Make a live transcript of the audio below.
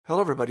Hello,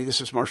 everybody. This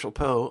is Marshall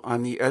Poe.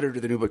 I'm the editor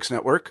of the New Books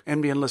Network.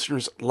 NBN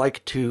listeners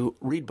like to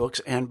read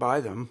books and buy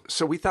them.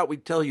 So we thought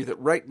we'd tell you that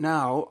right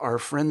now, our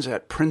friends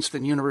at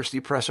Princeton University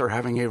Press are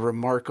having a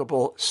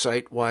remarkable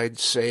site-wide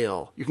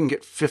sale. You can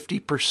get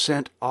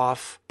 50%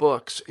 off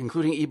books,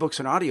 including ebooks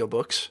and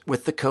audiobooks,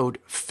 with the code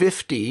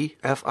 50,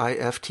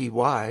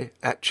 F-I-F-T-Y,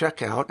 at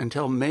checkout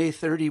until May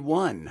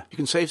 31. You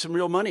can save some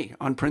real money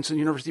on Princeton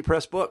University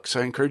Press books.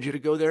 I encourage you to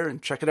go there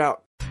and check it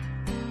out.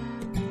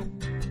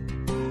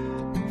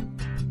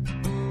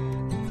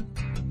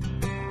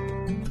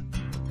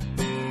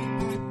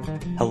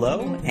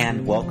 Hello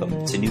and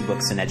welcome to New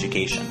Books in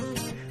Education.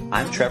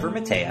 I'm Trevor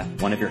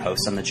Matea, one of your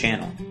hosts on the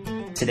channel.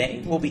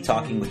 Today we'll be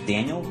talking with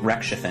Daniel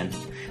Rechtschaffen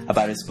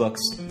about his books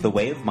The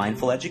Way of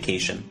Mindful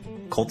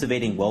Education,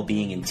 Cultivating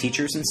Well-Being in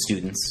Teachers and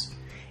Students,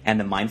 and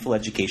the Mindful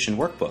Education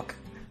Workbook,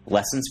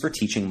 Lessons for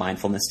Teaching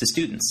Mindfulness to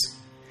Students.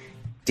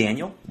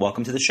 Daniel,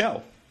 welcome to the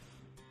show.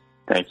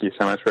 Thank you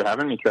so much for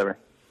having me, Trevor.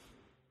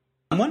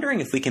 I'm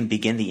wondering if we can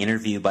begin the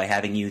interview by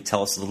having you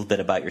tell us a little bit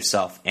about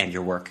yourself and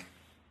your work.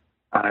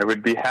 I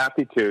would be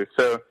happy to.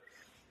 So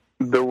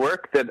the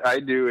work that I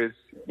do is,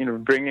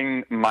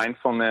 bringing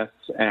mindfulness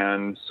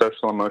and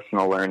social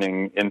emotional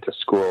learning into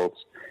schools.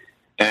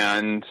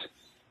 And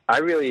I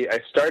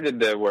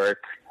started the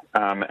work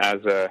I'm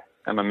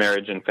a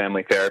marriage and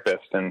family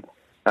therapist and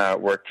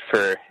worked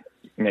for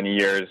many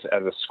years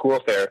as a school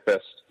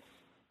therapist.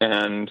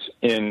 And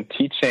in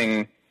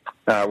teaching,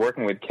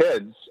 working with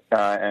kids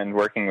and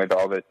working with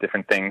all the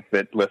different things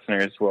that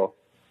listeners will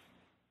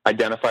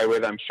identify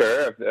with, I'm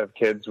sure, of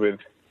kids with,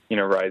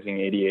 rising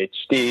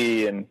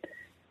ADHD and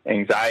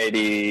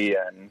anxiety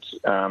and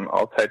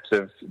all types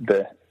of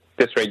the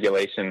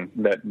dysregulation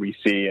that we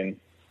see in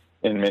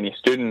many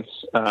students.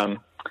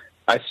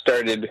 I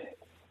started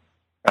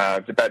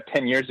about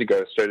 10 years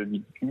ago,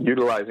 started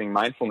utilizing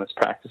mindfulness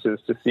practices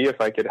to see if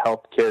I could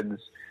help kids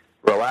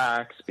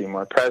relax, be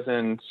more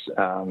present,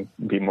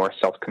 be more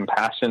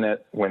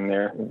self-compassionate when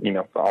they're,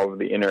 all of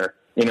the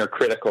inner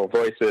critical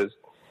voices.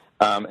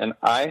 And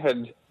I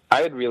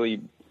had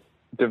really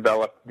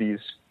developed these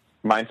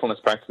mindfulness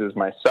practices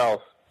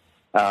myself.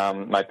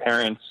 My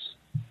parents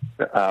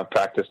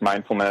practiced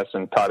mindfulness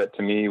and taught it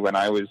to me when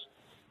I was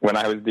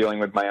dealing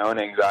with my own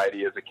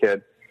anxiety as a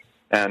kid.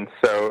 And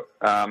so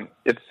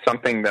it's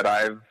something that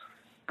I've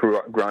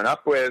grown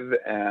up with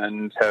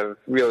and have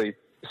really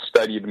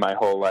studied my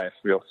whole life,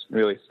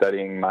 really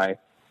studying my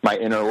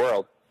inner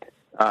world.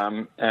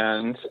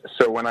 And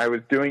so when I was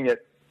doing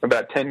it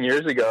about 10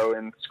 years ago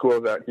in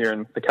schools out here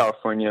in the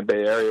California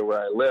Bay Area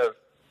where I live,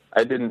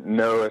 I didn't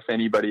know if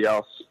anybody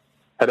else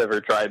had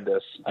ever tried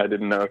this. I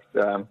didn't know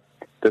if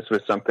this was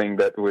something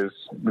that was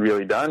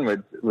really done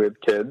with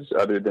kids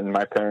other than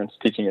my parents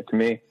teaching it to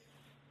me.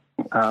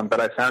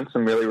 But I found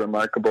some really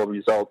remarkable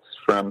results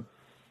from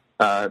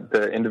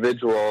the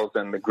individuals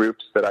and the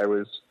groups that I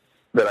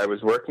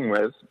was working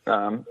with.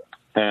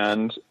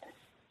 And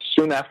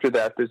soon after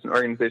that, there's an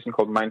organization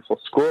called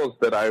Mindful Schools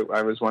that I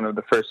was one of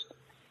the first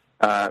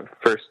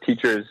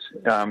teachers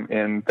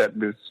in that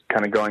was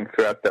kind of going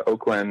throughout the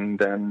Oakland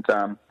and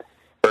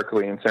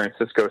Berkeley and San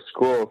Francisco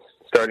schools,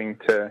 starting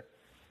to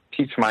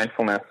teach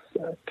mindfulness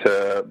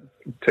to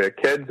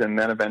kids, and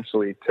then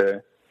eventually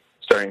to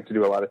starting to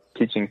do a lot of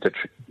teaching to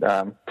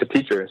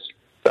teachers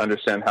to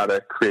understand how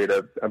to create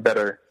a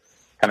better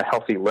kind of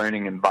healthy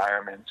learning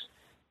environment.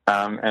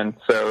 And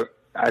so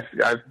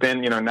I've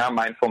been, now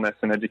mindfulness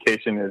in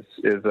education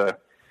is a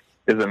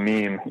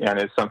meme and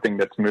is something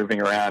that's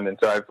moving around. And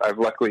so I've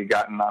luckily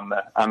gotten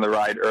on the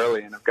ride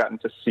early, and I've gotten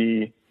to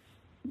see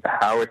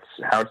how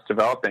it's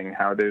developing.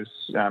 How there's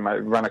I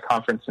run a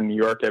conference in New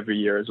York every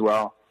year as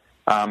well,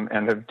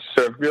 and have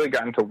sort of really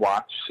gotten to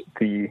watch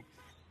the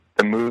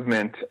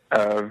movement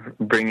of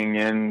bringing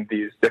in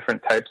these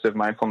different types of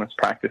mindfulness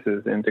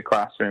practices into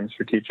classrooms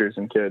for teachers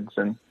and kids.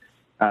 And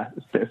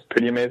it's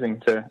pretty amazing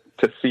to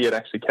see it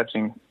actually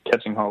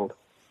catching hold.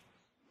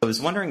 I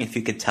was wondering if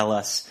you could tell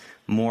us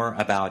more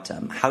about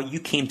how you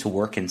came to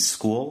work in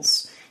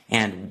schools,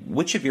 and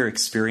which of your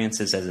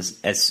experiences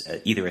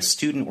as either a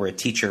student or a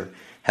teacher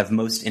have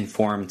most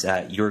informed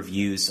your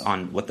views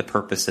on what the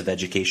purpose of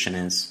education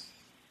is.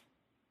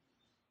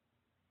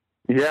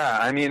 Yeah,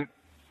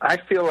 I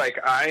feel like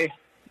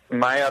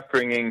my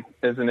upbringing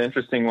is an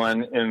interesting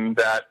one in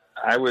that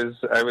I was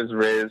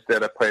raised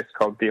at a place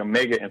called the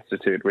Omega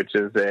Institute, which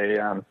is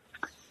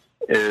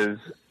is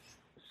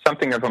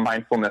something of a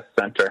mindfulness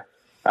center.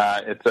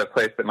 It's a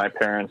place that my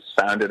parents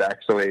founded,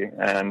 actually,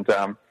 and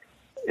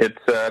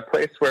it's a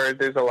place where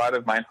there's a lot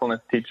of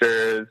mindfulness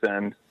teachers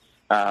and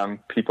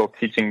people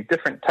teaching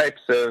different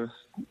types of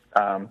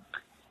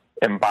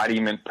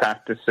embodiment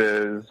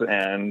practices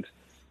and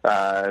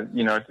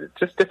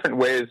just different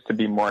ways to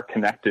be more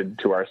connected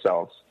to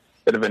ourselves.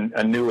 Bit of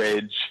a new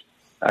age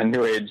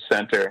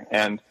center,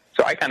 and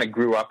so I kind of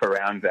grew up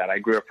around that. I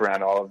grew up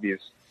around all of these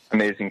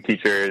amazing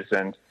teachers,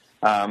 and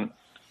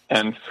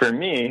for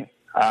me,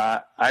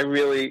 I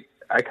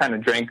kind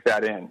of drank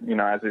that in.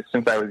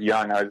 Since I was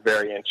young, I was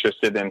very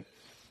interested in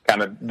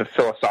kind of the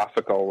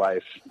philosophical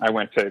life. I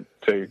went to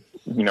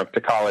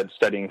college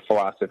studying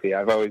philosophy.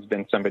 I've always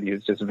been somebody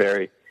who's just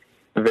very,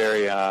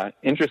 very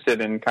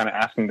interested in kind of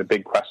asking the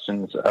big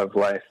questions of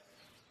life.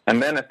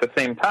 And then at the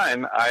same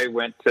time, I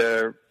went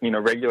to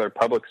regular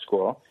public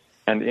school,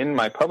 and in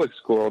my public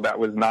school, that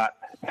was not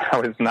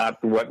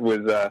what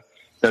was.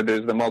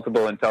 There's the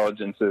multiple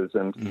intelligences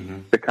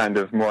and the kind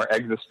of more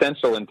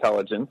existential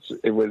intelligence.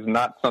 It was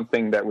not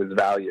something that was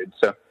valued.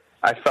 So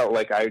I felt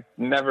like I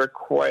never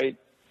quite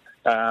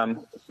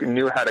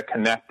knew how to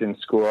connect in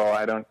school.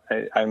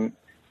 I'm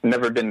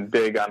never been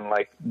big on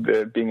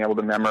being able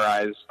to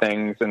memorize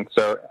things, and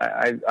so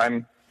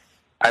I'm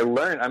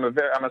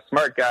a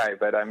smart guy,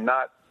 but I'm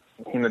not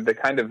the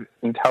kind of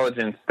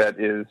intelligence that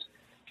is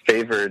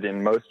favored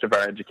in most of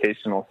our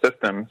educational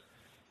systems.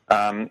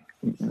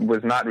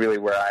 Was not really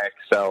where I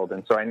excelled,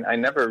 and so I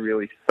never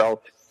really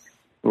felt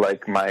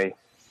like my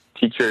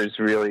teachers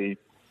really.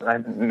 I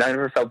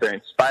never felt very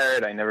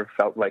inspired. I never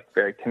felt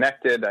very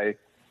connected.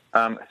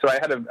 So I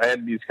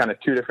had these kind of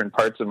two different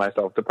parts of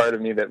myself. The part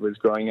of me that was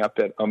growing up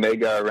at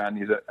Omega around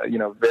these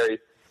very,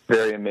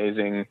 very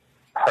amazing,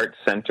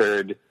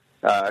 heart-centered,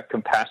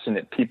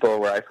 compassionate people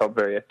where I felt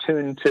very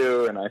attuned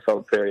to and I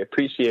felt very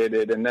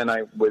appreciated. And then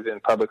I was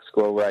in public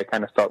school where I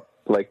kind of felt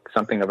like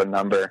something of a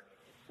number.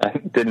 I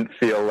didn't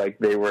feel like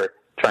they were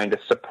trying to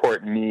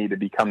support me to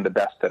become the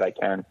best that I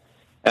can.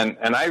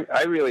 And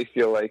I really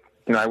feel like,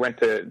 I went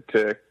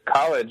to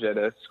college at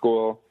a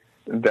school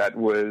that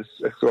was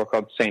a school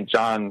called St.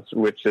 John's,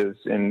 which is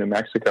in New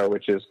Mexico,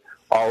 which is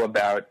all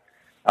about,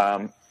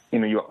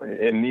 in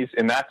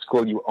that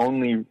school, you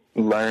only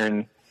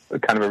learn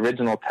kind of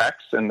original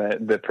texts, and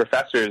the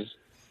professors,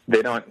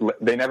 they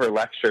never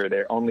lecture.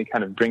 They only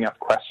kind of bring up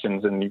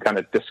questions and you kind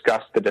of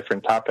discuss the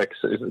different topics.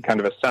 It's kind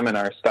of a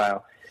seminar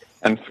style.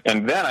 And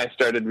then I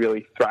started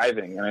really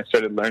thriving, and I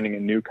started learning a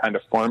new kind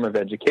of form of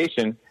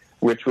education,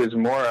 which was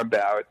more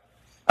about,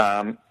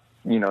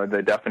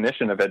 the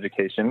definition of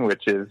education,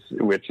 which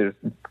is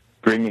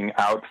bringing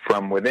out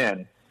from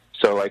within.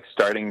 So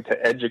starting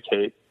to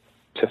educate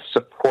to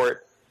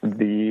support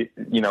the,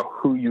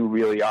 who you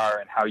really are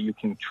and how you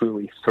can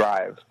truly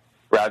thrive,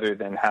 rather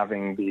than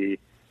having the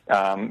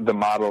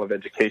model of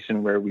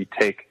education where we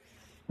take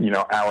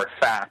our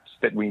facts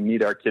that we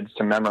need our kids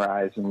to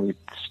memorize and we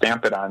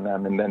stamp it on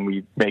them and then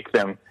we make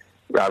them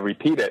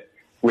repeat it,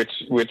 which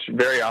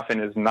very often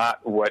is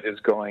not what is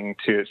going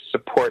to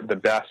support the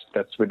best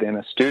that's within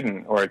a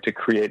student or to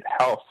create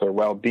health or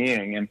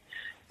well-being.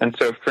 And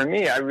so for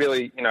me, I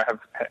really,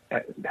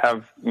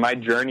 have my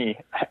journey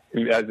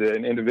as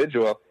an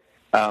individual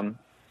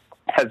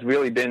has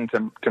really been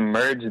to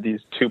merge these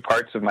two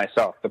parts of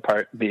myself,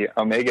 the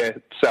Omega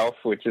self,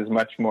 which is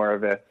much more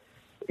of a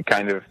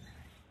kind of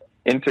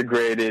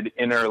integrated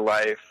inner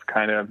life,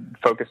 kind of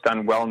focused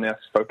on wellness,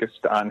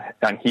 focused on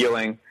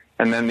healing,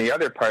 and then the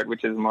other part,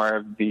 which is more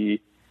of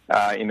the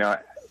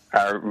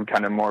our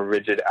kind of more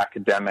rigid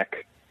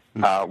academic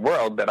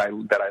world that I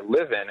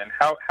live in, and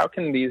how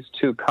can these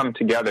two come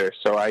together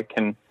so I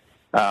can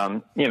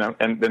and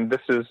then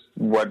this is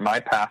what my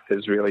path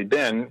has really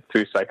been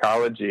through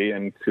psychology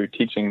and through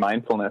teaching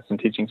mindfulness and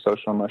teaching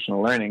social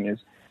emotional learning, is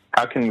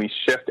how can we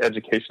shift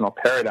educational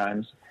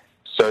paradigms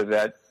so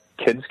that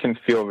kids can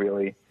feel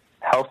really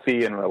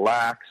healthy and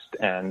relaxed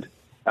and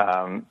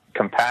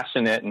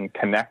compassionate and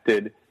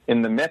connected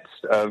in the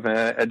midst of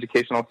an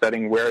educational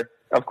setting where,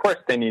 of course,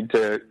 they need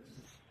to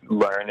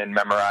learn and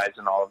memorize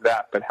and all of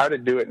that, but how to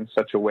do it in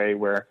such a way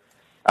where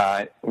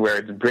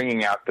it's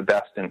bringing out the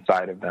best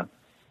inside of them.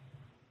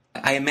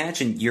 I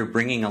imagine you're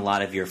bringing a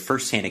lot of your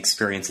firsthand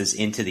experiences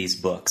into these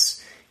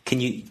books. Can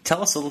you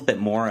tell us a little bit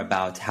more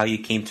about how you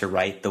came to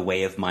write The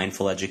Way of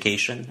Mindful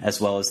Education,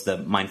 as well as the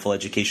Mindful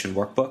Education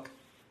Workbook?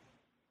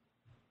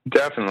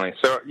 Definitely.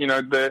 So,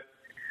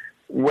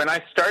 when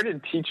I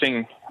started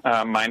teaching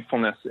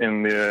mindfulness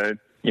in the,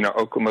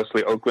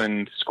 mostly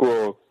Oakland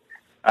schools,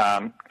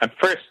 at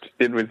first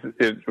it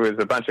was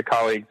a bunch of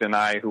colleagues and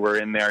I who were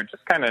in there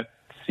just kind of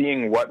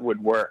seeing what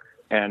would work.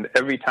 And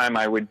every time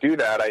I would do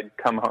that, I'd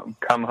come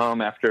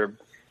home after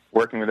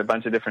working with a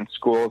bunch of different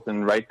schools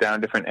and write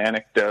down different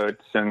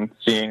anecdotes and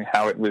seeing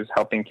how it was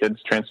helping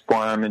kids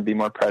transform and be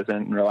more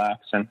present and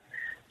relax. And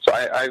so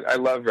I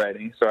love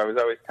writing, so I was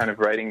always kind of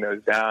writing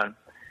those down.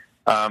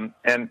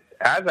 And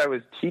as I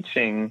was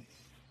teaching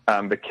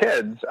the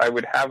kids, I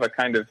would have a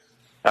kind of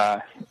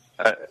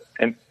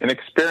an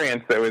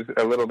experience that was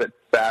a little bit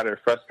sad or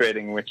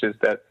frustrating, which is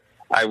that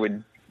I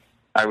would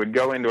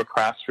go into a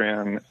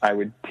classroom, I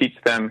would teach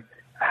them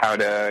how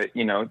to,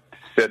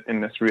 sit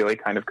in this really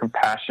kind of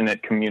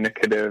compassionate,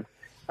 communicative,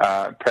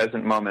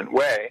 present moment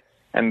way,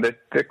 and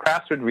the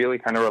class would really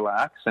kind of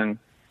relax, and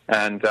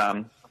then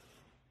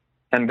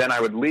I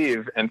would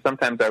leave, and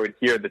sometimes I would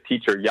hear the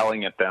teacher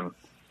yelling at them,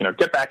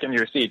 get back into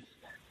your seats.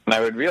 And I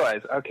would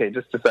realize, okay,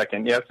 just a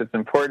second. Yes, it's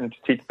important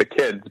to teach the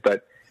kids,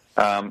 but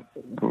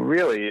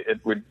really,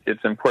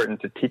 it's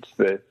important to teach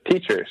the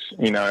teachers.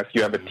 If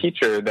you have a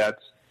teacher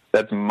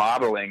that's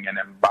modeling and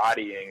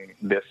embodying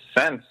this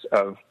sense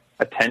of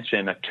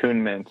attention,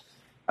 attunement,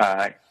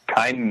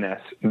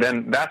 kindness,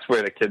 then that's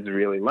where the kids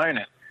really learn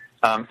it.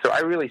 So I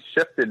really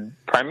shifted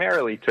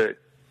primarily to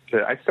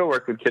I still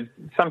work with kids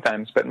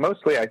sometimes, but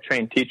mostly I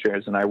train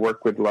teachers, and I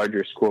work with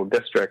larger school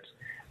districts,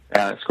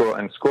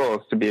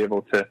 schools to be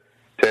able to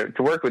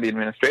work with the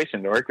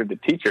administration, to work with the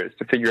teachers,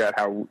 to figure out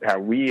how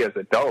we as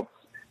adults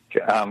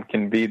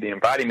can be the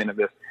embodiment of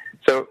this.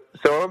 So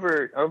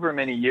over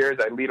many years,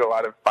 I lead a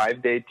lot of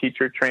 5-day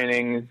teacher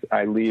trainings.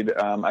 I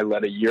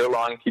led a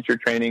year-long teacher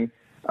training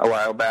a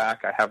while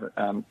back.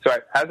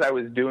 As I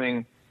was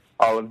doing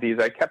all of these,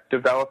 I kept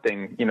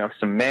developing,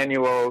 some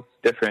manuals,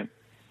 different,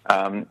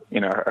 a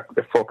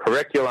full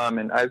curriculum,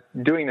 and I was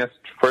doing this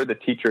for the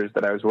teachers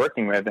that I was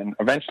working with. And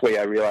eventually,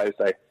 I realized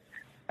I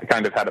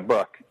kind of had a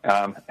book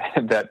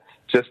that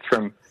just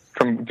from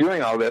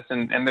doing all this,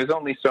 and there's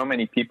only so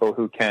many people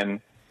who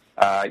can,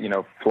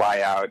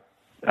 fly out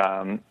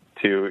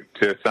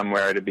to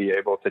somewhere to be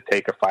able to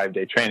take a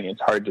 5-day training.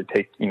 It's hard to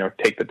take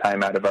the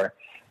time out of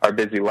our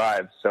busy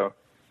lives. So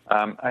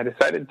I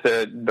decided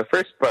the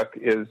first book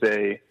is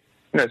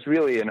it's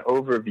really an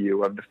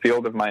overview of the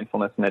field of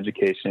mindfulness and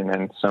education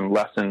and some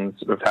lessons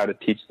of how to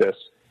teach this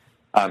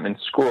in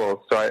schools.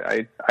 So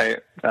I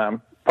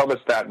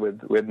published that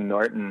with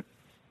Norton.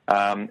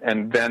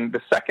 And then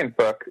the second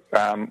book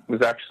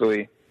was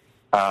actually,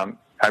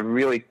 I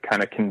really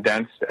kind of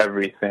condensed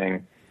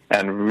everything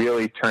and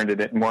really turned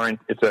it more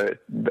it's a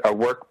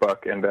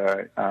workbook and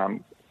a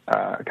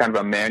kind of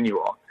a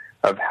manual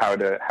of how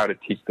to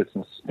teach this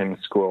in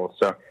schools.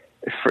 So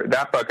for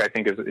that book, I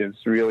think is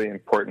really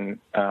important.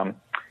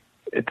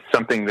 It's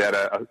something that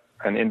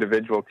an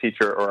individual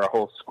teacher or a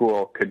whole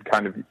school could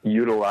kind of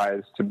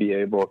utilize to be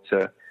able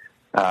to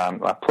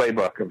a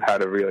playbook of how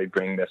to really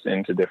bring this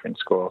into different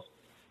schools.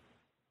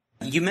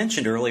 You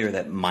mentioned earlier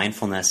that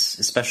mindfulness,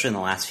 especially in the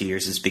last few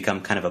years, has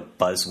become kind of a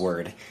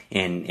buzzword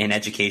in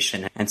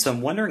education. And so I'm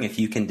wondering if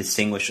you can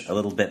distinguish a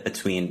little bit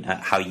between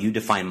how you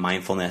define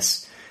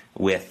mindfulness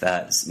with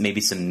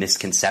maybe some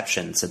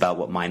misconceptions about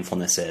what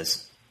mindfulness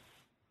is.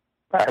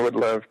 I would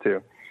love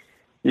to.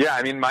 Yeah,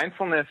 I mean,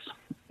 mindfulness,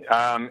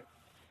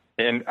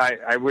 and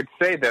I would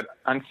say that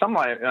on some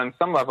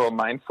level,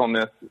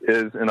 mindfulness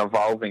is an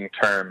evolving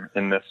term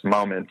in this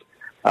moment.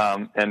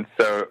 And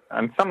so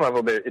on some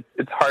level,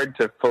 it's hard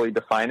to fully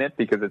define it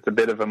because it's a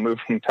bit of a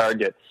moving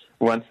target.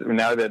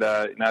 Now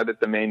that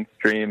the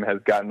mainstream has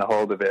gotten a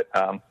hold of it,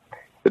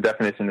 the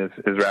definition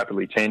is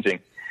rapidly changing.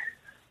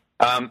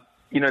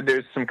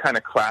 There's some kind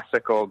of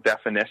classical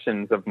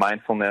definitions of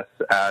mindfulness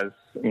as,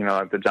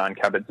 the Jon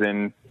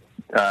Kabat-Zinn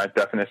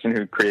definition,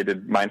 who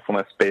created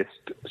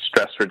mindfulness-based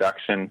stress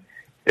reduction,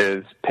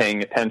 is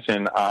paying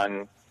attention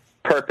on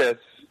purpose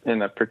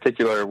in a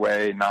particular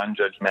way,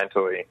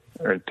 non-judgmentally.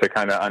 Or to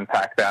kind of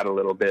unpack that a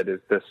little bit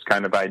is this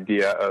kind of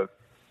idea of,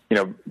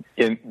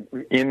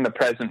 in the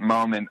present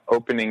moment,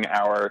 opening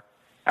our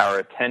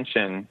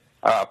attention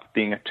up,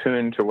 being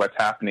attuned to what's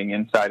happening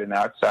inside and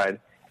outside,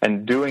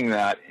 and doing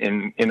that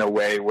in a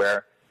way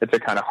where it's a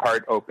kind of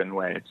heart-open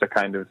way. It's a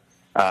kind of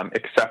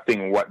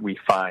accepting what we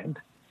find.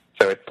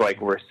 So it's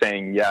like we're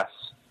saying yes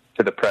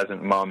to the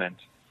present moment.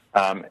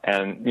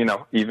 And,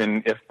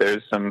 even if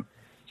there's some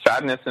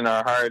sadness in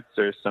our hearts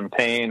or some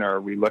pain, or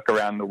we look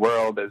around the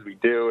world as we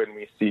do and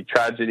we see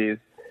tragedies,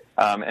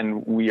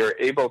 and we are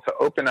able to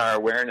open our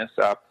awareness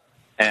up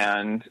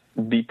and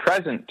be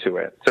present to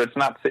it. So it's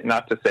not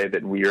to say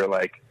that we are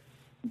like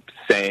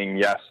saying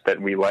yes,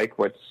 that we like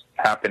what's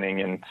happening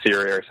in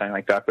Syria or something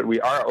like that, but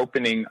we are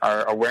opening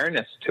our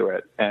awareness to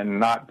it and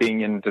not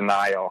being in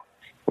denial,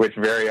 which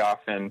very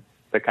often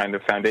the kind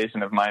of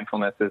foundation of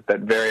mindfulness is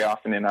that very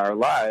often in our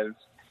lives,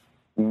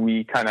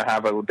 we kind of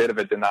have a bit of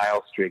a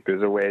denial streak.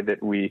 There's a way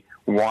that we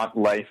want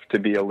life to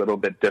be a little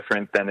bit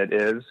different than it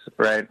is,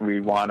 right? We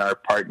want our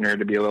partner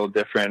to be a little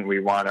different. We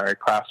want our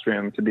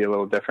classroom to be a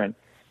little different.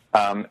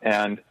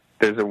 And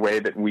there's a way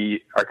that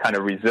we are kind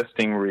of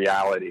resisting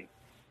reality.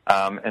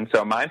 And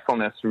so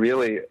mindfulness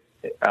really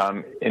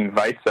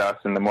invites us,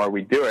 and the more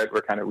we do it,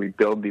 we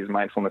build these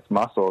mindfulness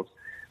muscles,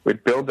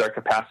 which builds our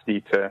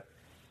capacity to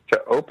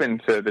open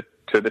to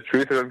the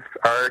truth of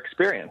our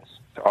experience,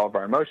 to all of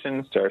our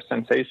emotions, to our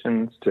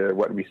sensations, to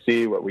what we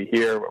see, what we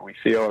hear, what we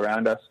feel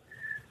around us.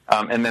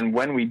 And then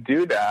when we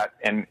do that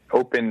and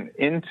open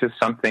into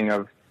something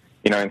of,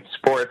 in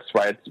sports,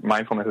 why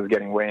mindfulness is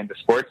getting way into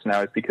sports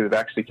now is because it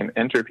actually can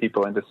enter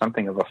people into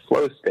something of a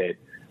flow state,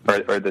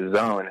 or the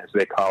zone, as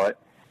they call it,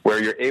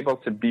 where you're able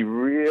to be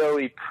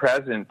really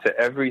present to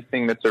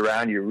everything that's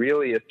around you,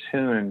 really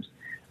attuned.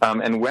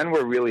 And when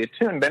we're really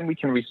attuned, then we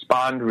can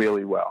respond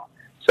really well.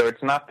 So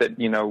it's not that,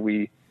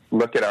 we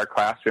look at our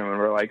classroom and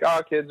we're like,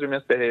 oh, kids are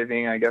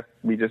misbehaving. I guess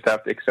we just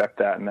have to accept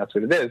that, and that's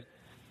what it is.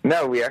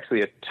 No, we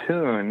actually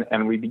attune,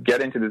 and we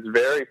get into this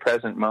very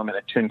present moment,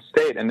 attuned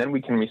state, and then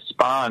we can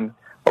respond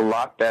a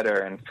lot better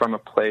and from a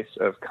place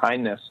of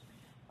kindness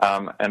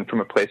and from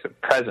a place of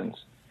presence.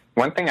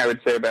 One thing I would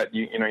say about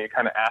you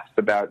kind of asked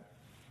about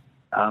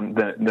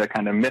the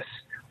kind of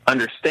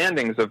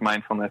misunderstandings of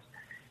mindfulness.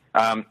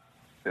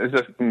 There's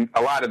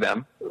a lot of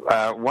them.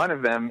 One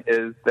of them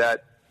is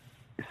that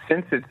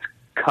since it's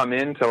come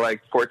into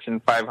like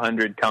Fortune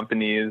 500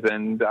 companies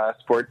and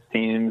sports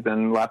teams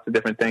and lots of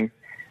different things,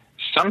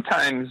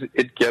 sometimes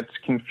it gets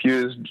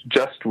confused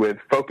just with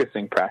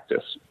focusing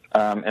practice.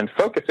 And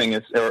focusing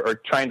is, or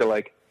trying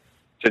to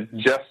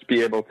just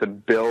be able to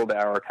build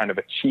our kind of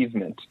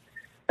achievement.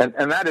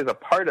 And that is a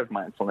part of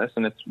mindfulness,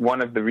 and it's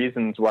one of the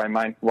reasons why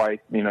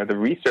the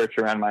research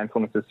around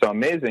mindfulness is so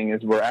amazing,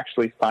 is we're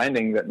actually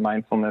finding that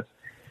mindfulness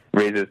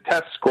raises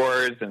test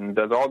scores and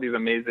does all these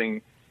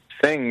amazing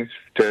things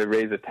to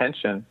raise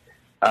attention.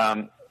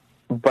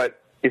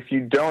 But if you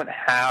don't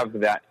have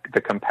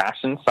the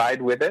compassion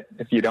side with it,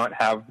 if you don't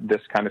have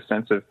this kind of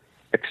sense of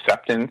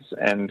acceptance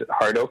and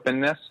heart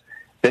openness,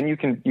 then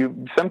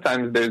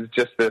sometimes there's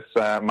just this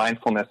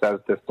mindfulness as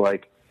this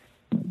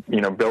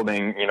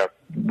building,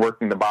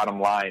 working the bottom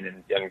line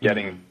and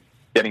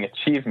getting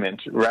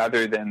achievement,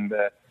 rather than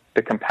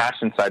the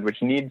compassion side,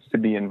 which needs to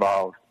be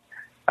involved.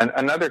 And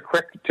another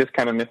quick just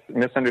kind of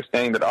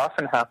misunderstanding that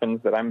often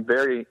happens that I'm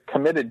very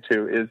committed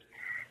to is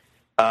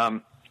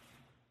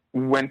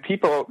when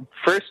people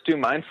first do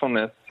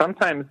mindfulness,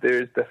 sometimes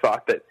there's the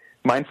thought that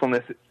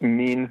mindfulness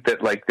means that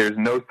there's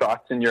no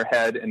thoughts in your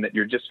head and that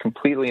you're just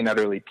completely and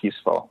utterly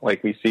peaceful.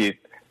 Like we see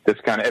this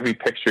kind of every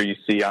picture you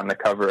see on the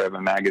cover of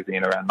a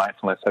magazine around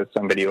mindfulness has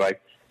somebody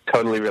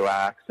totally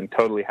relaxed and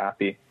totally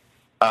happy.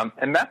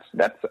 And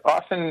that's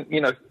often,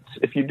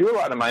 if you do a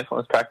lot of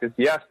mindfulness practice,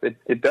 yes,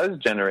 it does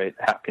generate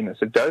happiness.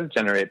 It does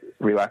generate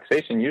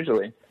relaxation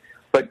usually.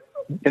 But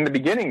in the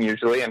beginning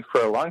usually, and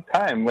for a long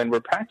time, when we're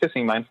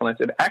practicing mindfulness,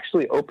 it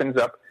actually opens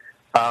up,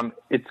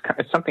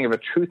 it's something of a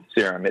truth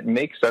serum. It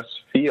makes us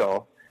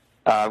feel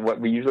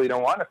what we usually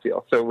don't want to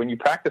feel. So when you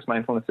practice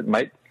mindfulness, it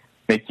might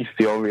make you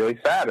feel really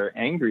sad or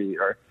angry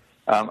or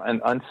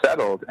and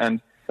unsettled.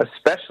 And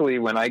especially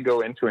when I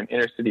go into an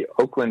inner city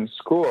Oakland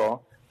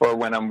school, or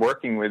when I'm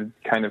working with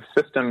kind of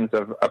systems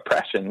of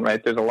oppression,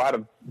 right? There's a lot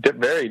of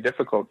very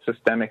difficult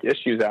systemic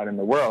issues out in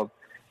the world.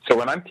 So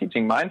when I'm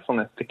teaching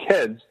mindfulness to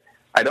kids,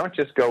 I don't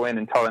just go in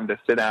and tell them to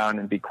sit down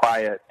and be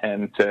quiet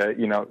and to,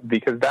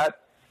 because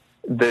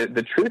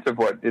the truth of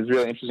what is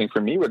really interesting for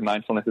me with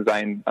mindfulness is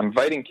I'm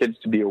inviting kids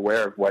to be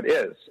aware of what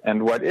is.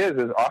 And what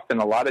is often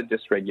a lot of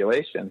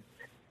dysregulation.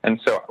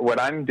 And so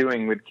what I'm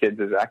doing with kids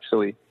is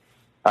actually,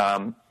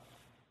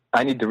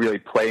 I need to really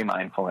play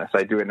mindfulness.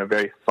 I do it in a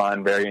very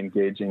fun, very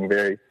engaging,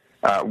 very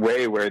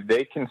way where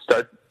they can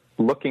start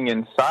looking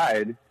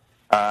inside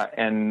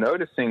and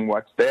noticing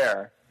what's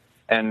there,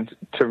 and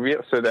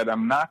so that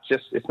I'm not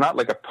just, it's not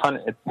like a pun,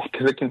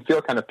 because it can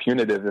feel kind of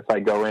punitive if I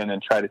go in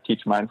and try to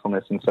teach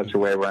mindfulness in such a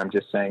way where I'm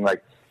just saying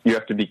you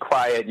have to be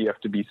quiet, you have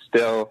to be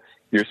still,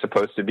 you're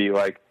supposed to be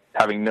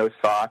having no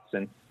thoughts.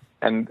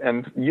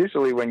 And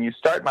usually when you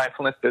start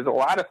mindfulness, there's a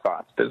lot of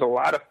thoughts, there's a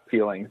lot of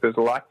feelings, there's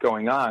a lot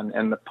going on.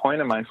 And the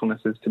point of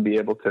mindfulness is to be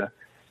able to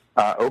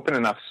open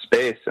enough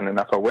space and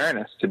enough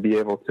awareness to be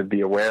able to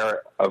be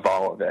aware of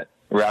all of it,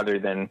 rather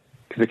than,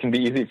 because it can be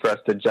easy for us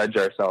to judge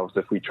ourselves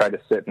if we try to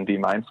sit and be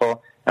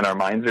mindful and our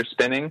minds are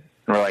spinning and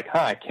we're like,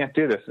 I can't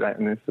do this.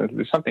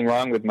 There's something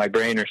wrong with my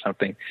brain or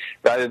something,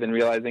 rather than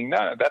realizing,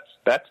 no,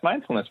 that's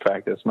mindfulness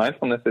practice.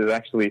 Mindfulness is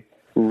actually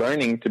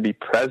learning to be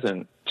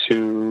present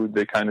to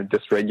the kind of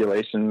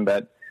dysregulation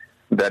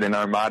that in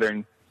our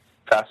modern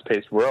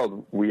fast-paced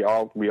world we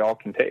all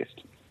can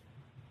taste.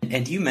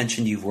 And you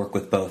mentioned you've worked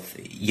with both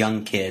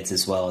young kids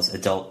as well as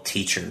adult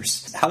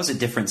teachers. How is it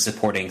different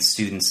supporting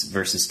students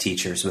versus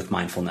teachers with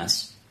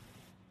mindfulness?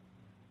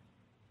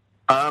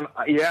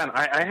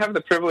 I have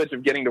the privilege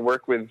of getting to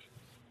work with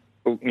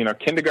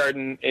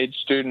kindergarten age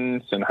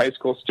students and high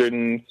school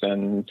students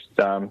and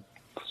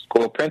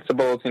school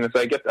principals. So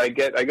I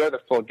go the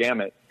full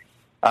gamut.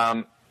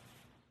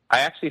 I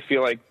actually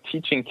feel like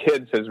teaching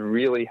kids has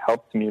really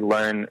helped me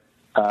learn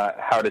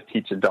how to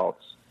teach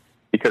adults,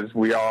 because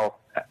we all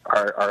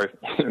are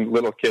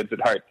little kids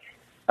at heart.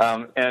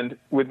 And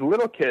with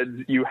little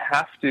kids, you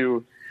have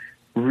to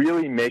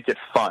really make it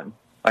fun.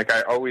 I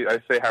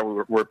say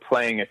how we're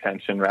playing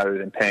attention rather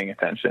than paying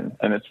attention.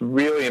 And it's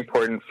really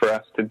important for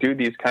us to do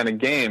these kind of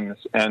games,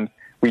 and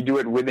we do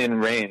it within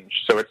range.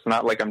 So it's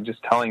not like I'm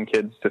just telling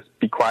kids to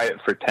be quiet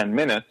for 10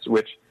 minutes,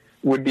 which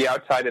would be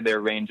outside of their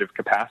range of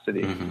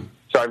capacity. Mm-hmm.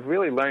 So I've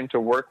really learned to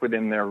work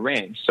within their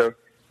range. So,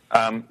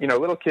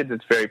 little kids,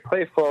 it's very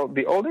playful.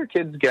 The older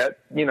kids get,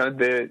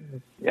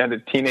 at a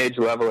teenage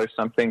level or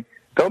something,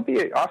 they'll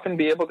often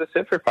be able to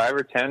sit for 5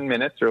 or 10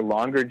 minutes or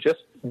longer, just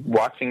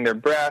watching their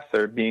breath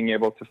or being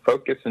able to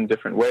focus in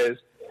different ways.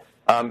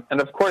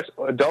 And of course,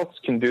 adults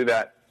can do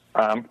that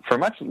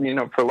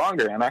for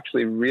longer and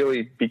actually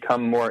really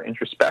become more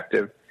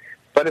introspective.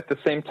 But at the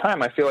same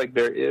time, I feel like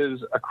there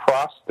is,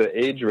 across the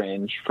age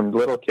range from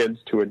little kids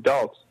to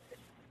adults,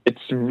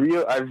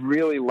 I've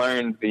really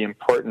learned the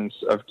importance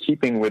of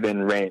keeping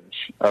within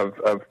range of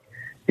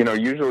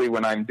usually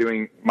when I'm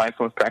doing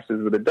mindfulness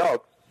practices with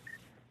adults,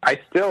 I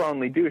still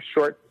only do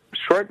short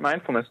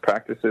mindfulness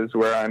practices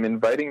where I'm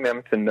inviting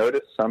them to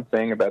notice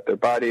something about their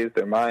bodies,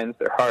 their minds,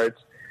 their hearts,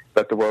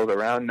 about the world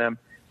around them.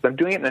 So I'm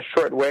doing it in a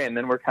short way, and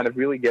then we're kind of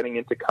really getting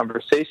into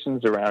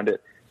conversations around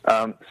it.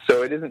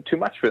 So it isn't too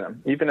much for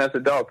them. Even as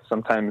adults,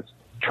 sometimes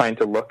trying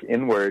to look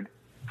inward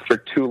for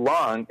too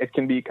long, it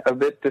can be a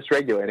bit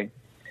dysregulating.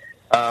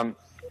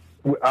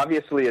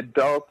 Obviously,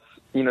 adults,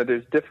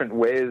 there's different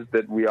ways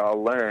that we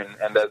all learn,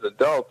 and as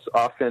adults,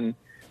 often,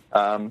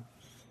 I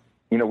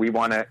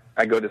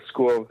go to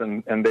schools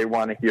and they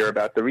want to hear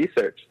about the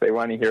research. They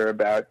want to hear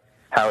about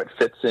how it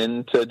fits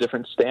into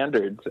different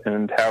standards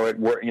and how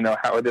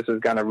how this is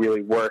going to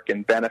really work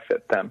and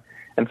benefit them.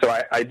 And so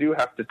I do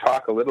have to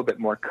talk a little bit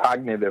more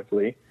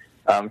cognitively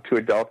to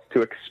adults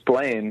to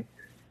explain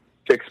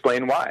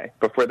why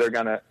before they're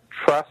going to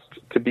trust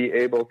to be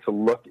able to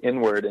look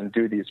inward and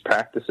do these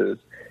practices.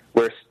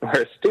 Where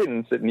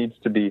students, I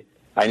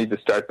need to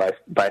start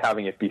by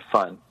having it be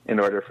fun in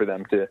order for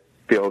them to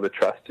feel the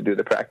trust to do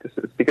the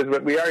practices. Because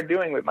what we are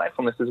doing with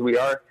mindfulness is we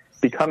are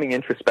becoming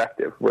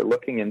introspective. We're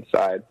looking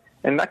inside.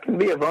 And that can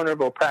be a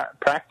vulnerable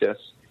practice.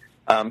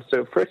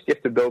 So first you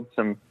have to build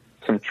some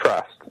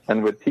trust.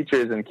 And with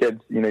teachers and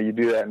kids, you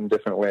do that in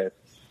different ways.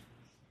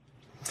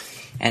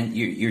 And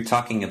you're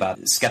talking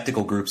about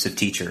skeptical groups of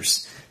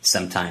teachers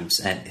sometimes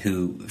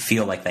who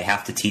feel like they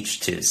have to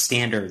teach to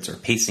standards or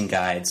pacing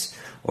guides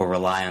or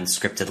rely on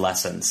scripted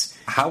lessons.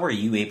 How are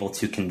you able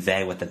to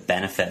convey what the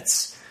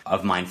benefits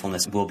of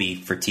mindfulness will be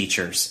for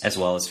teachers as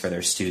well as for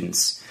their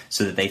students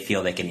so that they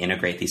feel they can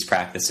integrate these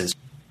practices?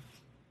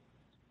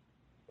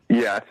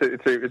 Yeah,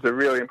 it's a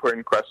really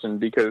important question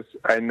because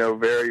I know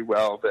very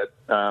well that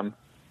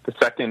the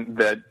second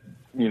that,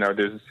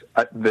 there's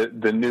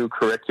the new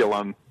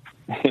curriculum,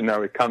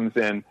 it comes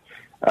in,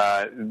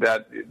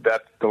 that's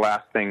the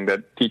last thing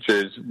that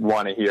teachers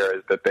want to hear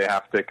is that they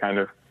have to kind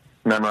of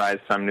memorize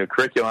some new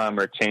curriculum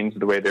or change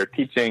the way they're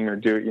teaching or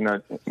do,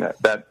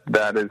 that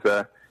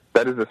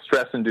is a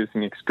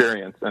stress-inducing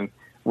experience. And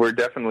we're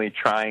definitely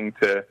trying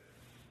to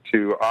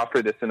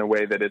offer this in a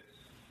way that it's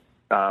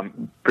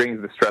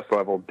brings the stress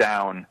level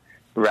down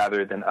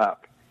rather than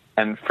up.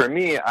 And for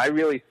me, I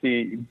really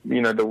see,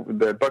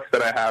 the books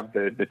that I have,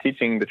 the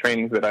teaching, the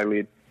trainings that I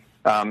lead,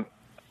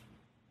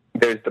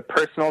 there's the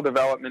personal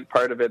development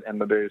part of it and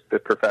there's the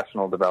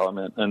professional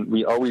development. And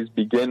we always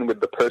begin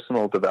with the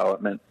personal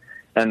development.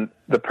 And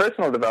the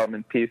personal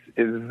development piece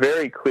is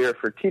very clear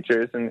for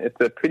teachers, and it's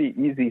a pretty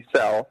easy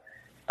sell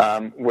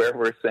where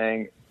we're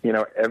saying,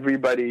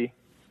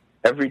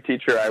 every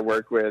teacher I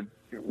work with,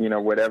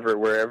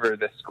 wherever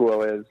the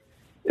school is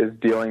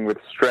dealing with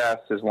stress,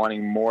 is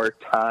wanting more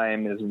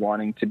time, is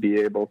wanting to be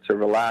able to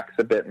relax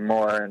a bit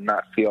more and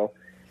not feel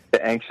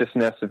the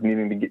anxiousness of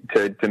needing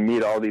to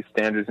meet all these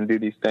standards and do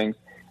these things.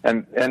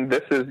 And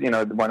this is,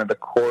 one of the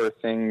core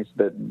things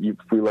that if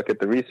we look at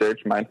the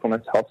research,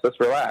 mindfulness helps us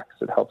relax.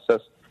 It helps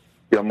us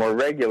feel more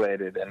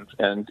regulated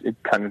and it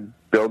kind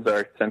of builds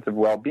our sense of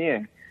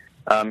well-being.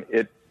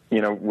 If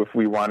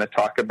we want to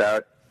talk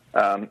about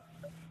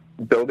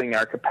building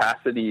our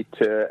capacity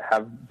to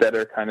have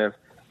better kind of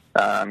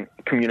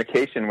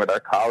communication with our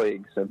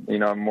colleagues,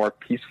 a more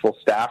peaceful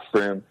staff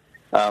room,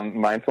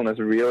 mindfulness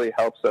really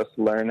helps us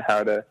learn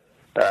how to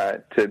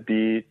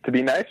be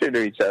nicer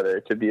to each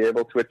other, to be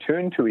able to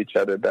attune to each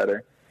other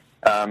better.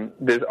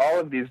 There's all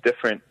of these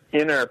different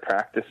inner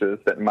practices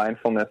that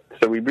mindfulness.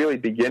 So we really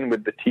begin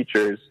with the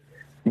teachers,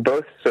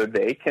 both so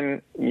they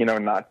can,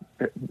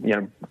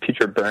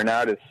 teacher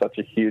burnout is such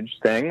a huge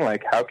thing.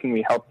 Like, how can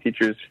we help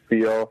teachers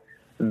feel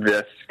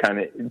this kind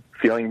of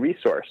feeling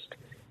resourced?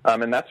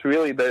 And that's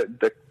really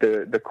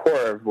the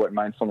core of what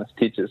mindfulness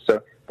teaches.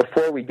 So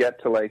before we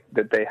get to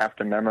that they have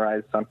to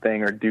memorize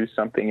something or do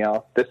something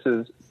else, this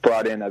is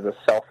brought in as a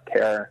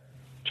self-care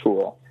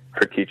tool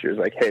for teachers.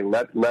 Like, hey,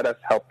 let us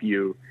help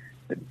you,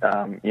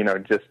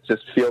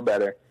 just feel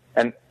better.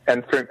 And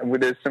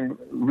there's some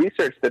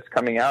research that's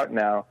coming out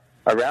now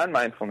around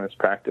mindfulness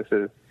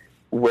practices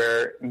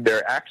where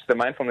the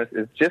mindfulness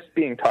is just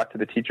being taught to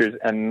the teachers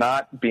and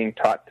not being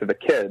taught to the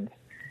kids.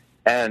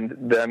 And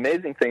the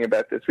amazing thing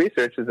about this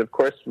research is, of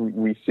course,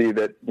 we see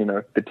that,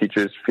 the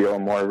teachers feel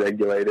more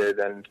regulated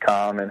and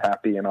calm and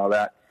happy and all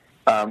that.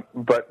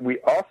 But we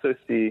also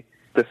see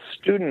the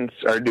students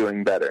are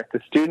doing better.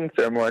 The students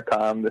are more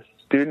calm. The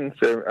students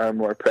are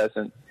more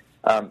present,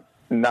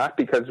 not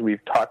because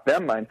we've taught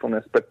them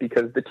mindfulness, but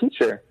because the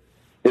teacher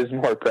is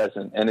more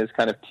present and is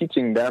kind of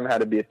teaching them how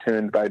to be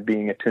attuned by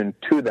being attuned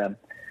to them.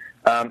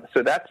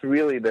 So that's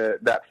really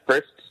that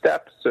first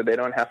step, so they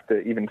don't have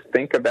to even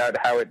think about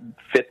how it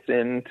fits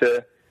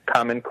into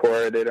Common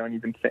Core. They don't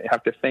even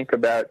have to think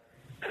about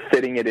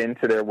fitting it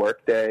into their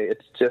workday.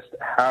 It's just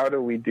how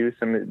do we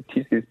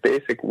teach these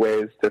basic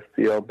ways to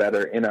feel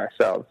better in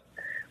ourselves.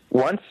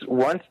 Once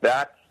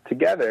that's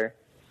together,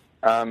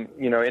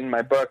 in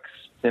my books,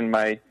 in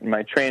my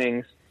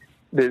trainings,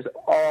 there's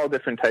all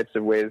different types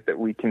of ways that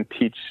we can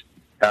teach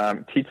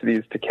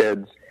these to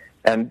kids.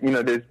 And,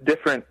 there's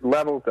different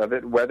levels of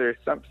it, whether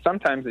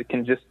sometimes it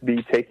can just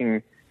be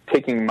taking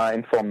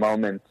mindful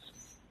moments,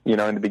 in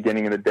the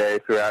beginning of the day,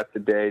 throughout the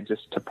day,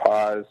 just to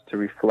pause, to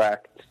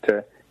reflect,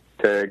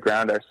 to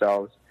ground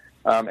ourselves.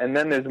 And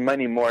then there's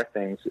many more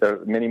things,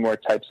 many more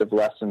types of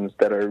lessons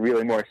that are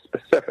really more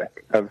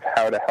specific of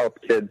how to help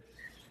kids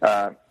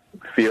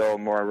feel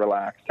more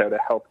relaxed, how to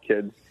help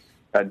kids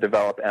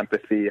develop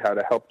empathy, how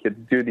to help kids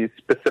do these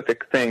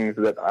specific things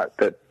that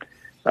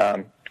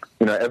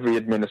every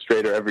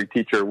administrator, every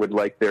teacher would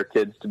like their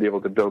kids to be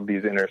able to build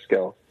these inner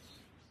skills.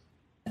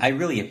 I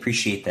really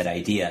appreciate that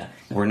idea.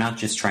 We're not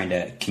just trying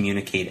to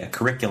communicate a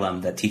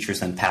curriculum that teachers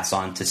then pass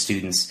on to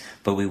students,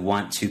 but we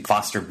want to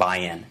foster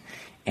buy-in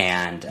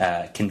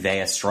and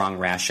convey a strong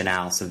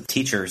rationale so that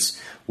teachers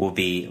will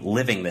be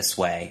living this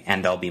way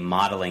and they'll be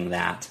modeling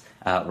that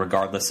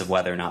regardless of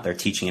whether or not they're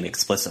teaching it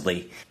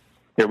explicitly.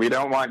 Yeah, we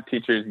don't want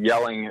teachers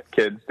yelling at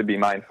kids to be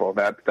mindful.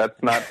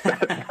 That's not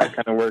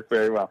going to work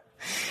very well.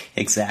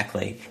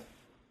 Exactly.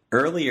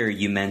 Earlier,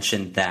 you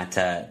mentioned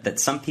that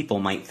some people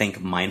might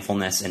think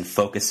mindfulness and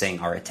focusing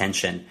our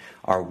attention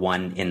are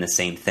one in the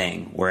same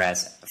thing,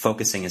 whereas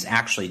focusing is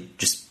actually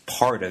just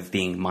part of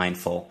being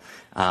mindful.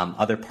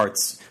 Other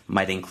parts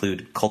might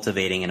include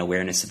cultivating an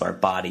awareness of our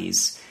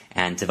bodies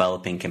and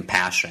developing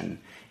compassion.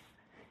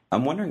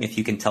 I'm wondering if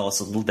you can tell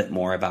us a little bit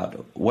more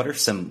about what are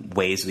some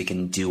ways we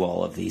can do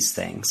all of these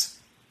things.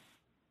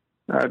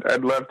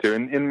 I'd love to.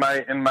 In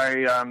my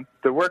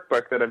the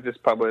workbook that I've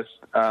just published,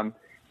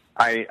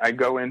 I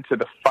go into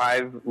the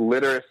 5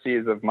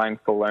 literacies of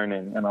mindful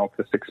learning, and I'll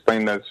just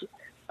explain those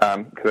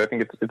because I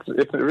think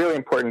it's a really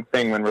important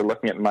thing when we're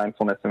looking at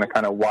mindfulness in a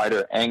kind of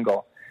wider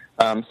angle.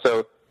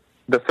 So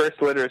the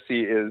first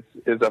literacy is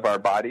of our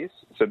bodies,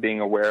 so being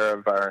aware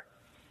of our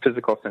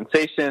physical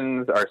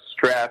sensations, our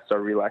stress, our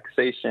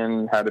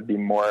relaxation, how to be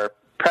more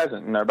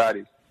present in our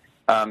bodies.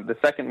 The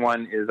second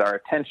one is our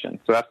attention,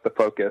 so that's the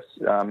focus.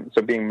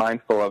 So being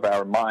mindful of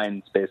our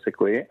minds,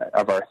 basically,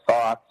 of our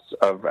thoughts,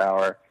 of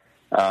our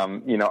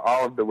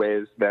all of the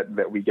ways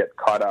that we get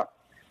caught up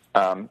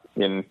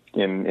in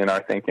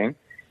our thinking.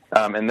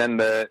 And then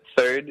the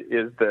third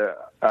is the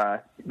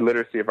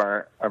literacy of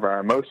our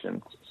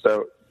emotions.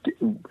 So,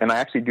 and I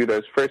actually do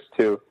those first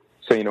two.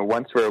 So,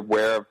 once we're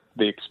aware of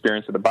the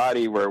experience of the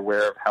body, we're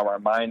aware of how our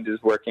mind is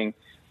working,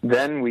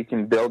 then we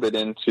can build it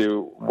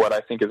into what I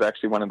think is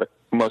actually one of the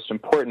most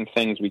important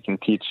things we can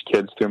teach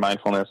kids through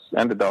mindfulness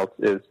and adults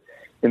is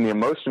in the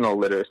emotional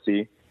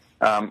literacy.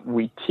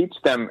 We teach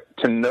them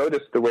to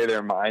notice the way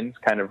their minds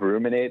kind of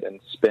ruminate and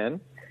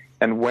spin.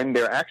 And when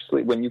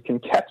you can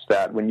catch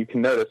that, when you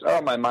can notice,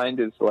 oh, my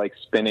mind is like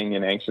spinning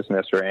in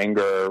anxiousness or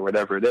anger or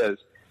whatever it is,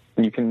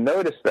 and you can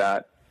notice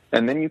that,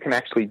 and then you can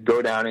actually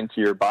go down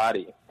into your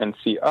body and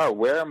see, oh,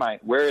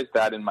 where is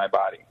that in my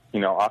body?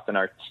 Often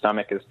our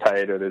stomach is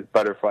tight or there's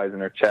butterflies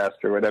in our chest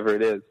or whatever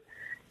it is.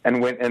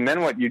 And then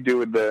what you do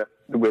with the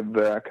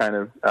kind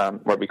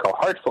of what we call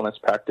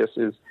heartfulness practice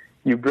is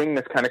you bring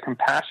this kind of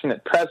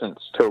compassionate presence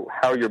to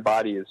how your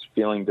body is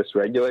feeling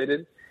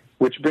dysregulated,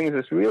 which brings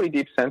this really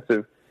deep sense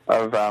of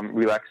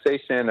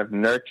relaxation, of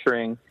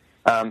nurturing.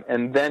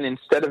 And then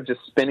instead of just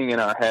spinning in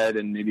our head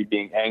and maybe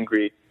being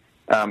angry,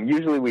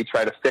 usually we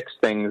try to fix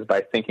things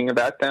by thinking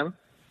about them,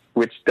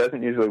 which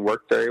doesn't usually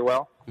work very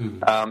well.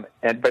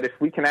 Mm-hmm. But if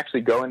we can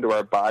actually go into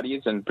our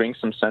bodies and bring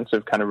some sense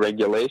of kind of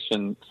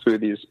regulation through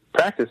these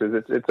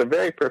practices, it's a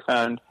very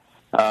profound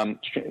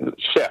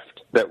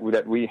shift that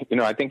we,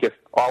 I think if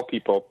all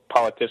people,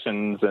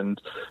 politicians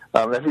and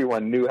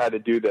everyone knew how to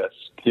do this,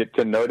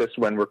 to notice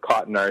when we're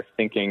caught in our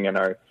thinking and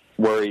our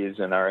worries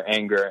and our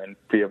anger and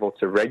be able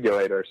to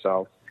regulate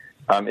ourselves,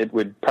 it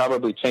would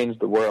probably change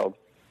the world.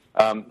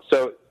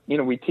 So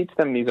we teach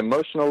them these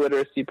emotional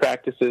literacy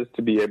practices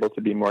to be able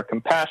to be more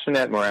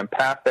compassionate, more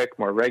empathic,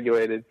 more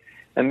regulated.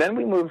 And then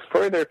we move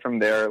further from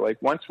there.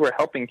 Like once we're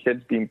helping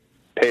kids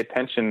pay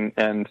attention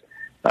and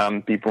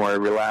be more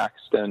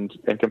relaxed and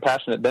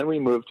compassionate, then we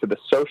move to the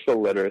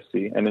social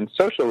literacy. And in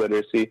social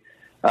literacy,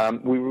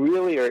 we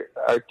really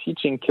are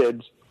teaching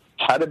kids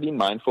how to be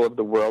mindful of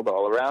the world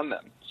all around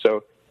them.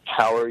 So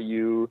how do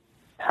you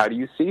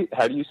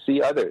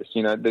see others?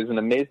 There's an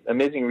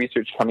amazing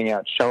research coming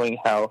out showing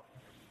how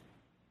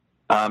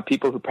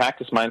people who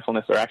practice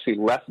mindfulness are actually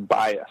less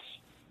biased,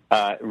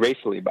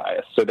 racially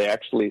biased. So they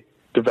actually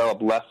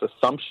develop less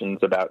assumptions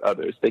about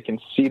others. They can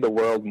see the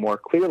world more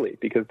clearly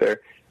because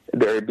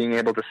they're being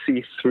able to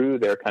see through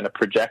their kind of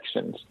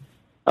projections.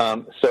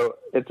 So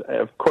it's,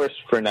 of course,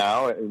 for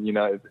now,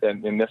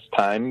 in this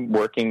time,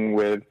 working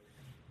with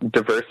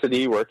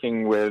diversity,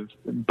 working with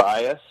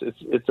bias,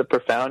 it's a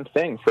profound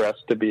thing for us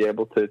to be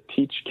able to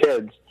teach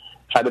kids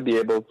how to be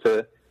able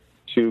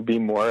to be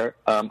more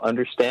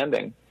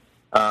understanding.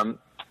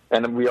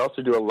 And we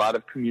also do a lot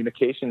of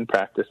communication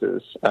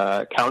practices,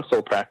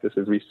 counsel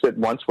practices.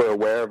 Once we're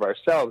aware of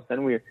ourselves,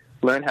 then we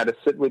learn how to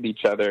sit with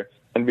each other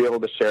and be able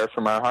to share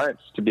from our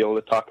hearts, to be able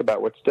to talk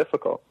about what's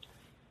difficult.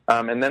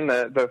 And then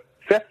the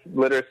fifth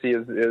literacy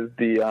is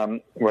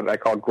the what I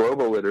call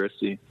global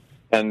literacy.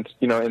 And,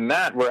 in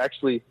that, we're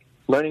actually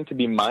learning to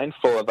be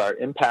mindful of our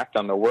impact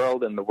on the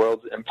world and the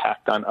world's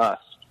impact on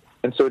us.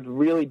 And so it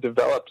really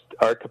develops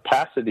our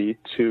capacity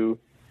to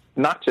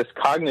not just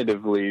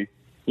cognitively,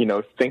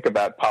 think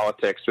about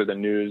politics or the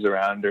news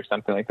around or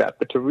something like that,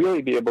 but to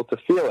really be able to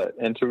feel it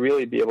and to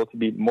really be able to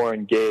be more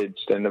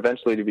engaged and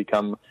eventually to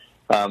become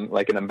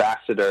like an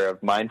ambassador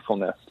of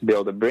mindfulness, to be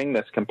able to bring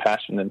this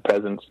compassion and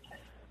presence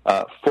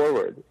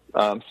forward.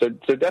 So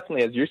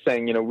definitely, as you're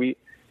saying,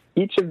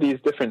 each of these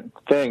different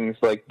things,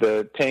 like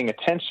the paying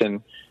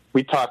attention,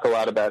 we talk a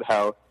lot about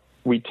how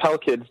we tell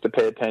kids to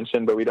pay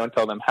attention, but we don't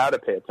tell them how to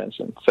pay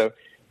attention. So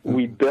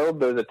we build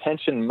those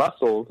attention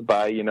muscles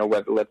by,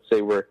 let's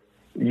say we're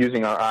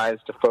using our eyes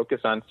to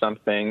focus on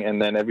something,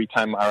 and then every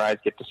time our eyes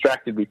get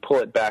distracted, we pull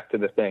it back to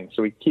the thing.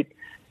 So we keep,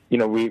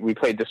 we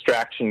play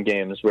distraction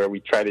games where we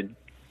try to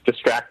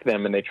distract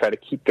them and they try to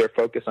keep their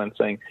focus on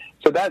something.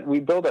 So that we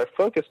build our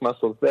focus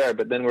muscles there,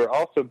 but then we're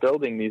also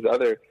building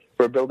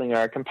we're building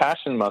our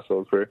compassion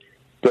muscles, we're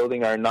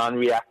building our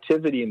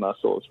non-reactivity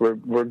muscles,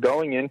 we're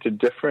going into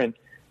different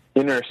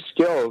inner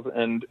skills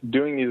and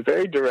doing these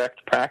very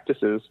direct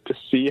practices to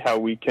see how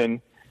we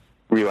can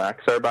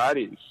relax our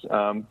bodies,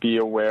 be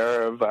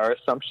aware of our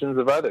assumptions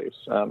of others.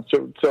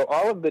 So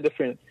all of the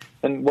different,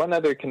 and one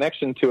other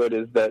connection to it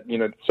is that,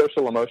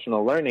 social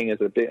emotional learning is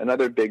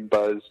another big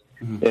buzz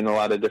in a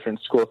lot of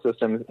different school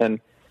systems. And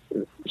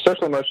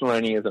social emotional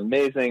learning is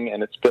amazing,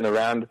 and it's been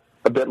around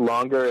a bit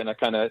longer in a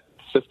kind of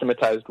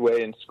systematized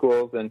way in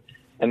schools. And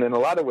in a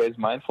lot of ways,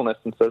 mindfulness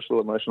and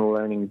social emotional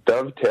learning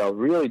dovetail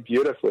really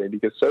beautifully,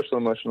 because social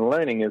emotional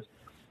learning is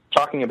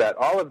talking about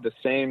all of the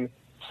same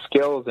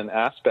skills and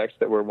aspects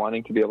that we're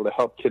wanting to be able to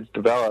help kids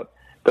develop.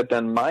 But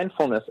then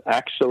mindfulness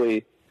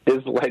actually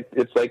is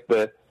it's like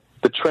the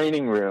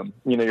training room.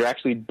 You're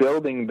actually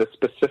building the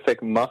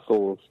specific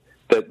muscles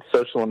that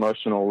social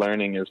emotional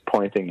learning is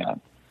pointing at.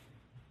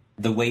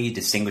 The way you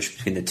distinguish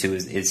between the two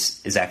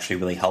is actually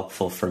really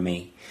helpful for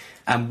me.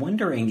 I'm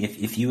wondering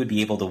if you would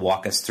be able to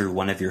walk us through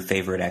one of your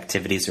favorite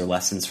activities or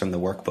lessons from the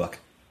workbook.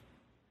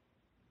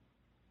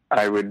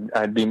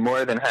 I'd be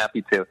more than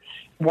happy to.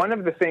 One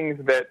of the things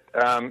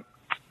that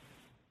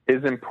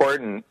is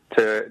important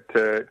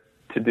to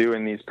do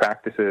in these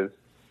practices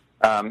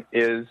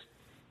is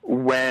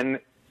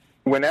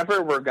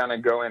whenever we're going to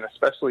go in,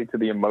 especially to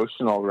the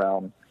emotional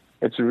realm,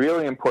 it's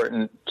really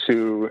important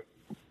to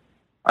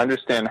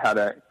understand how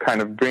to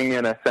kind of bring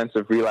in a sense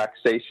of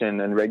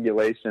relaxation and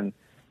regulation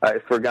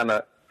if we're going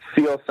to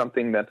feel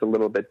something that's a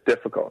little bit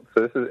difficult.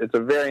 So it's a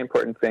very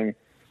important thing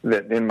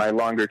that in my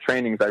longer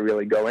trainings I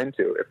really go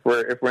into.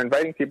 If we're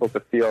inviting people to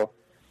feel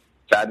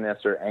sadness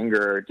or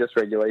anger or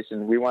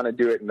dysregulation, we want to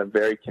do it in a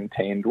very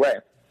contained way,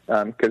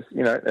 because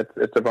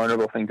it's a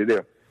vulnerable thing to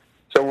do.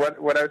 So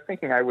what I was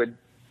thinking I would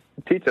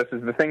teach us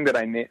is the thing that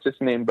I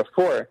just named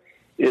before,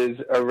 is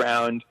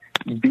around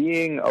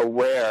being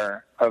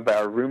aware of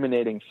our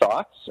ruminating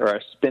thoughts, or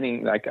our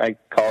spinning, like I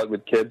call it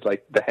with kids,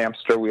 like the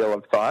hamster wheel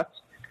of thoughts,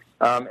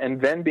 and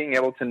then being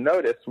able to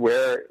notice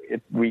where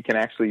we can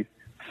actually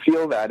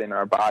feel that in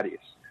our bodies.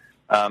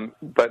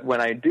 But when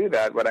I do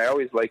that, what I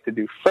always like to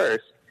do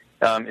first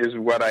is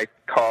what I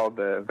call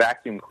the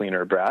vacuum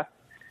cleaner breath.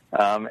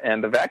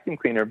 And the vacuum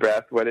cleaner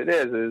breath, what it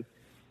is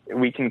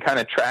we can kind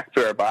of track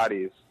through our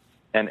bodies,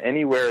 and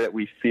anywhere that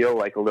we feel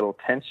like a little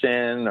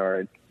tension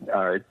or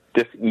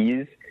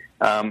dis-ease,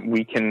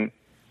 we can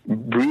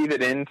breathe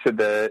it into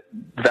the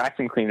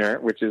vacuum cleaner,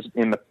 which is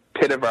in the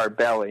pit of our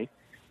belly,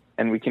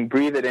 and we can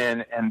breathe it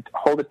in and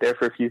hold it there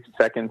for a few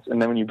seconds,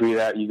 and then when you breathe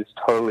out, you just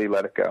totally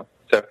let it go.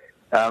 So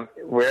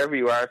wherever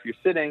you are, if you're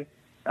sitting,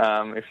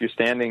 if you're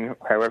standing,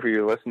 however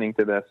you're listening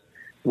to this,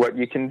 what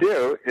you can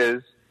do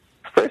is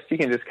first you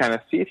can just kind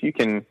of see if you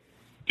can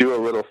do a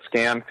little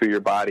scan through your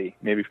body,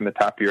 maybe from the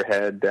top of your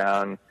head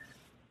down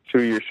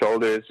through your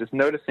shoulders, just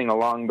noticing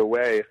along the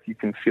way if you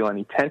can feel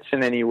any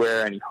tension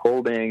anywhere, any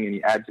holding,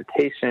 any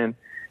agitation,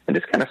 and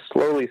just kind of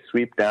slowly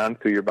sweep down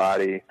through your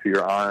body, through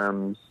your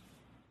arms,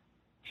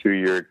 through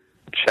your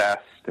chest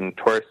and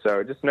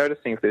torso, just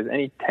noticing if there's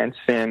any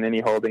tension,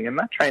 any holding. I'm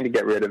not trying to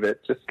get rid of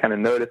it, just kind of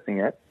noticing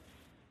it.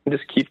 And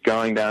just keep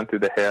going down through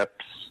the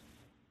hips,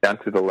 down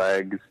through the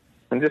legs,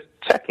 and just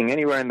checking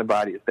anywhere in the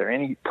body. Is there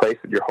any place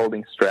that you're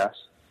holding stress?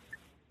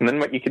 And then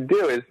what you could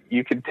do is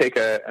you could take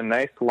a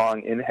nice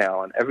long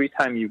inhale, and every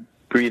time you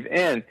breathe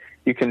in,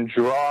 you can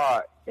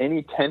draw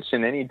any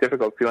tension, any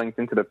difficult feelings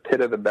into the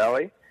pit of the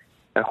belly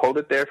and hold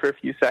it there for a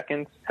few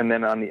seconds. And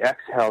then on the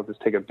exhale,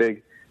 just take a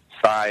big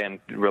sigh and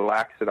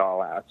relax it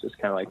all out, just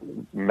kind of like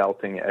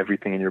melting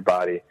everything in your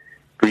body,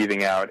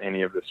 breathing out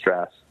any of the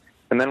stress.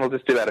 And then we'll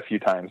just do that a few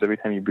times. Every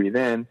time you breathe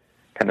in,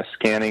 kind of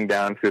scanning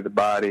down through the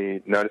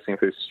body, noticing if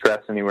there's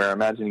stress anywhere,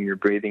 imagining you're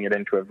breathing it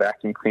into a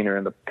vacuum cleaner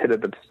in the pit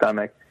of the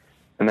stomach,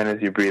 and then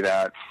as you breathe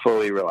out,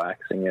 fully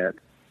relaxing it.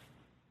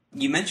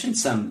 You mentioned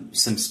some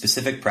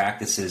specific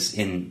practices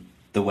in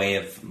the way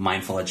of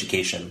mindful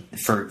education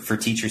for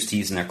teachers to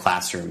use in their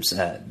classrooms,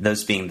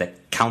 those being the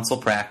council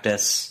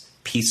practice,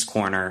 Peace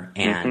Corner,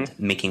 and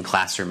making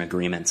classroom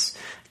agreements.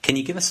 Can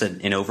you give us an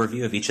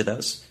overview of each of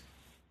those?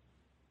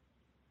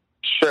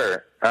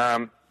 Sure.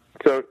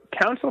 So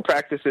council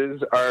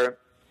practices is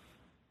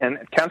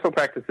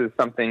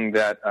something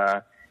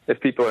that if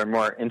people are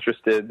more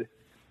interested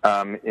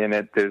in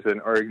it, there's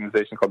an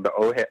organization called the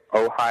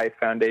OHAI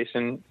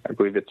Foundation. I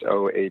believe it's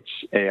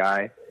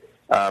OHAI.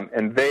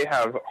 And they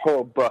have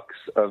whole books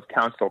of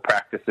council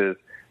practices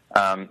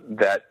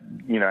that,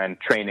 and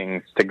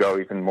trainings to go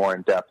even more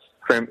in depth.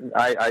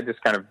 I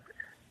just kind of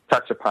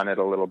touch upon it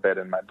a little bit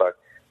in my book.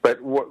 But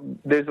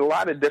there's a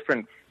lot of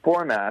different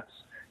formats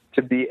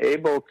to be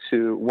able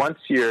to, once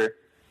you're,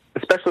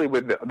 especially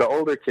with the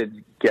older kids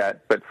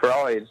but for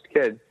all aged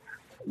kids,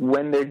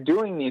 when they're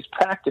doing these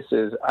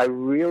practices, I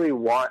really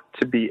want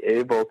to be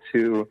able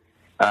to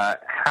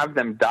have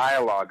them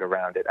dialogue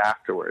around it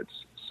afterwards.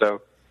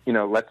 So,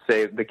 let's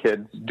say the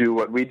kids do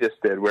what we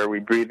just did, where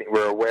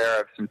we're aware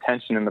of some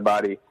tension in the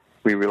body,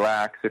 we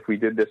relax. If we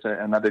did this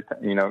another,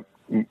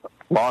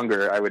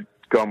 longer, I would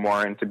go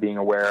more into being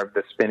aware of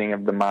the spinning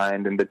of the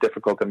mind and the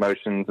difficult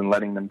emotions and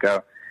letting them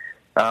go.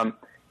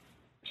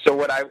 So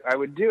what I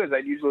would do is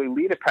I'd usually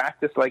lead a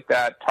practice like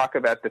that, talk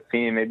about the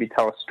theme, maybe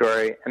tell a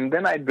story, and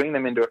then I'd bring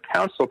them into a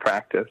counsel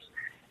practice.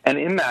 And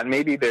in that,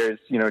 maybe there's,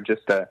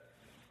 just a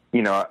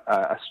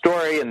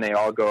story and they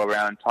all go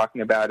around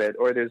talking about it,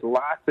 or there's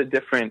lots of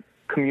different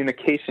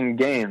communication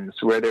games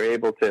where they're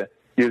able to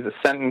use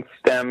a sentence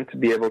stem to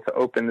be able to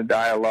open the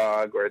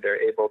dialogue, or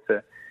they're able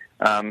to,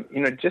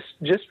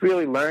 just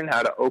really learn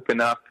how to open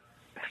up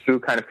through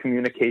kind of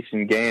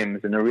communication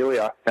games in a really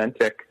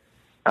authentic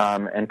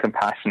and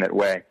compassionate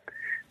way.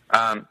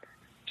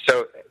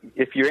 So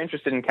if you're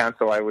interested in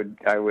counsel, I would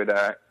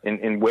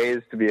in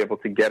ways to be able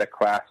to get a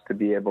class to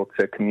be able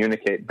to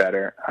communicate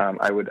better,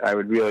 I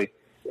would really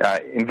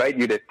invite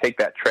you to take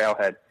that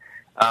trailhead.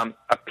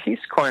 A peace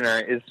corner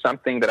is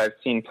something that I've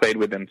seen played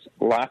with in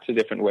lots of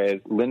different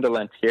ways. Linda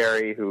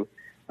Lentieri, who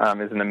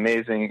is an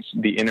amazing,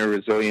 the Inner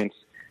Resilience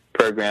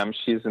program,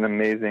 she's an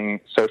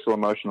amazing social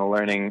emotional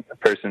learning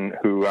person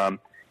who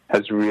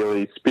has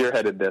really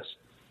spearheaded this.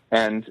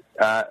 And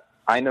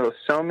I know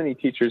so many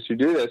teachers who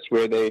do this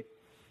where they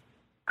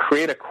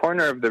create a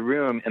corner of the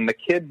room and the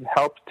kids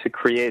help to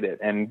create it.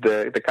 And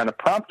the kind of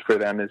prompt for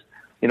them is,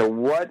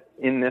 what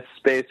in this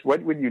space,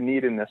 what would you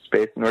need in this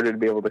space in order to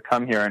be able to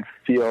come here and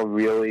feel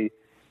really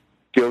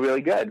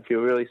good,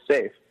 feel really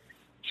safe?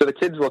 So the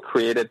kids will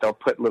create it. They'll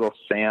put little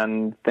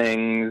sand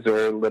things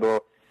or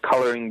little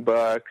coloring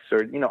books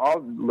or,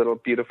 all little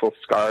beautiful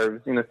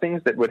scarves,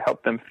 things that would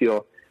help them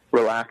feel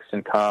relaxed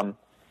and calm.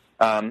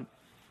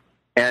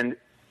 And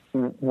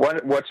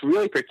what's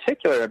really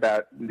particular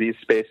about these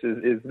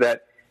spaces is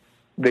that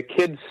the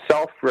kids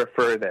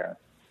self-refer there.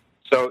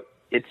 So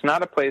it's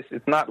not a place,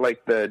 it's not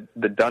like the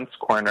dunce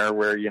corner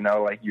where,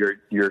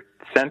 you're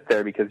sent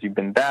there because you've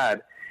been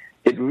bad.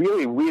 It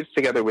really weaves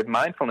together with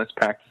mindfulness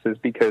practices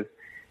because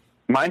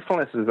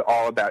mindfulness is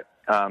all about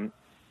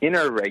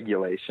inner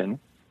regulation.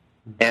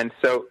 And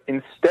so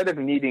instead of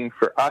needing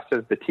for us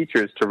as the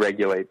teachers to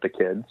regulate the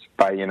kids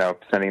by,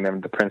 sending them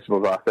to the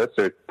principal's office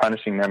or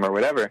punishing them or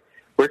whatever,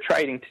 we're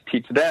trying to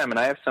teach them. And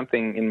I have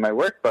something in my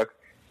workbook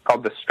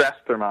called the stress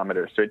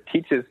thermometer. So it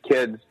teaches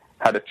kids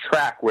how to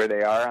track where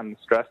they are on the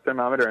stress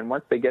thermometer. And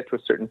once they get to a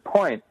certain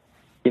point,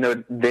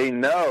 they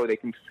know, they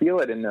can feel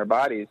it in their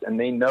bodies, and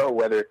they know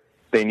whether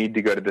they need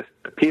to go to the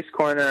peace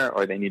corner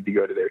or they need to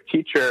go to their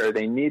teacher or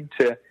they need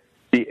to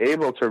be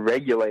able to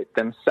regulate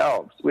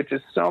themselves, which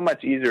is so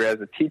much easier as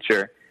a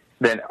teacher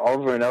than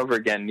over and over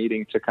again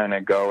needing to kind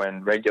of go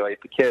and regulate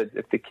the kids.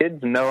 If the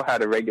kids know how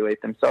to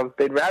regulate themselves,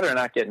 they'd rather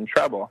not get in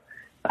trouble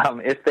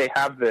if they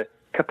have the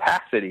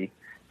capacity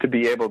to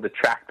be able to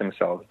track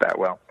themselves that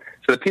well.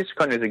 So the peace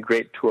corner is a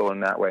great tool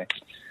in that way.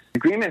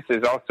 Agreements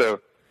is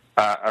also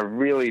a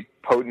really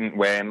potent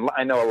way, and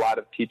I know a lot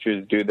of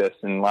teachers do this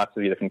in lots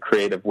of different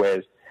creative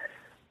ways.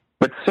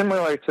 But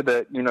similar to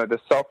the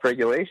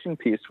self-regulation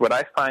piece, what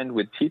I find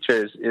with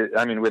teachers,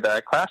 with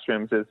our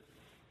classrooms is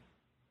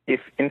if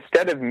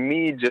instead of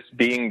me just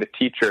being the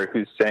teacher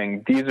who's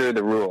saying, these are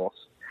the rules,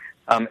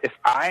 if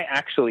I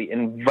actually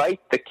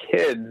invite the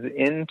kids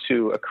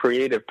into a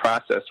creative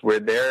process where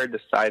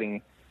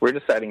we're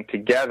deciding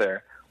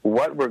together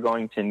what we're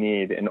going to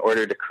need in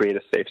order to create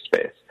a safe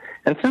space.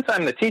 And since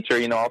I'm the teacher,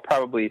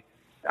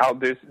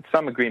 there's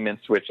some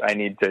agreements which I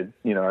need to,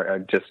 are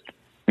just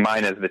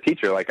mine as the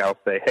teacher. Like I'll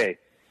say, hey,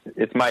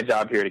 it's my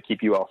job here to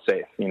keep you all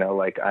safe.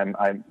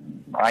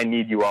 I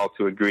need you all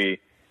to agree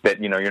that,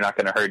 you're not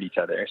going to hurt each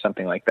other or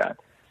something like that.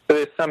 So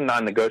there's some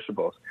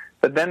non-negotiables.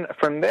 But then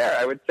from there,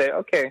 I would say,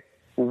 okay,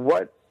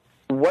 what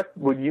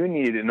would you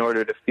need in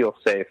order to feel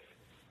safe?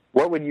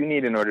 What would you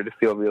need in order to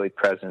feel really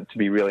present, to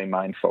be really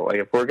mindful? Like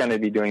if we're going to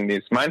be doing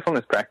these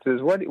mindfulness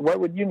practices, what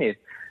would you need?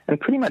 And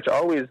pretty much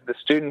always the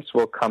students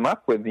will come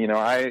up with,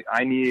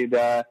 I need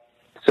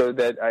so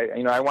that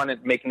I want to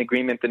make an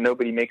agreement that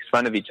nobody makes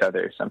fun of each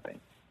other or something.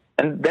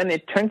 And then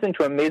it turns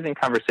into amazing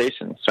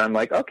conversations. So I'm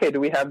like, okay, do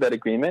we have that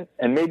agreement?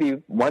 And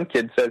maybe one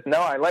kid says,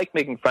 no, I like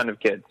making fun of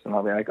kids. And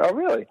I'll be like, oh,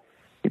 really?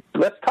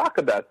 Let's talk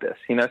about this.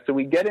 So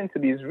we get into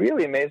these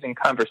really amazing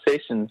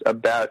conversations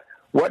about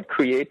what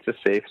creates a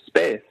safe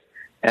space.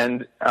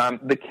 And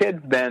the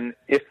kids then,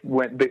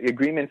 when the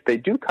agreements they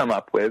do come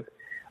up with,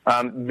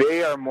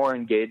 they are more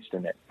engaged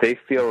in it. They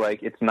feel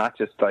like it's not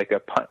just like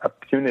a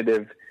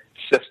punitive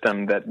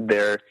system that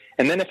they're...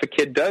 And then if a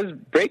kid does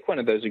break one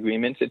of those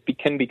agreements, it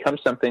can become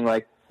something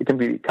like, it can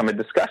become a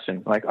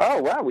discussion. Like,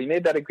 oh, wow, we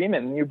made that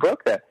agreement and you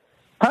broke that.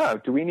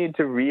 Do we need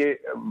to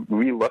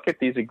re-look at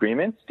these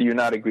agreements? Do you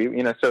not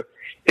agree? So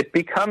it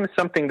becomes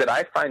something that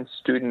I find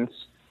students,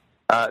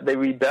 they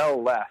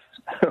rebel less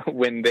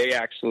when they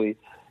actually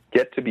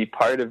get to be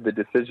part of the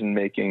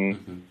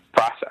decision-making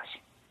process.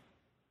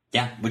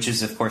 Yeah, which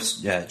is, of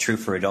course, true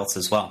for adults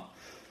as well.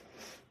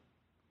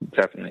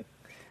 Definitely.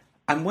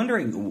 I'm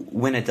wondering,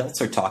 when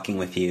adults are talking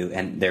with you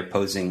and they're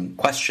posing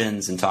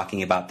questions and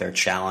talking about their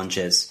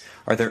challenges,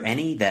 are there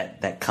any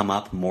that come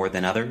up more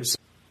than others?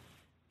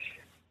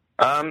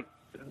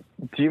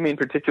 Do you mean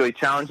particularly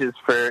challenges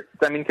for,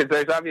 because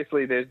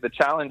there's the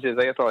challenges,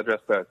 I guess I'll address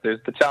both. There's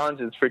the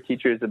challenges for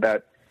teachers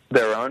about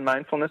their own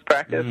mindfulness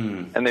practice,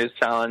 and there's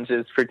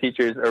challenges for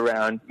teachers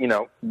around,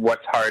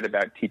 what's hard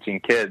about teaching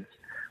kids.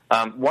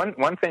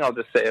 One thing I'll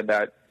just say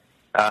about,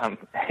 I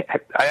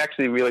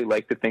actually really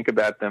like to think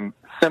about them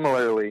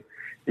similarly.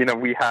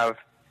 We have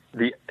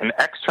an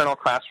external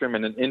classroom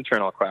and an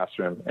internal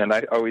classroom, and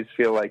I always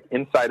feel like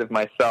inside of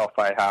myself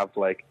I have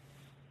like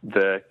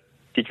the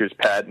teacher's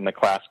pet and the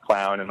class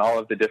clown and all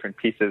of the different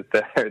pieces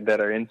that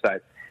are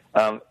inside.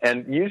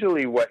 And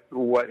usually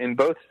what in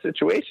both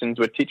situations,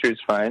 what teachers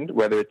find,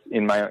 whether it's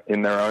in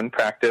their own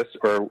practice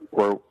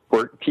or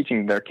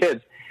teaching their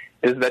kids,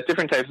 is that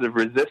different types of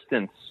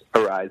resistance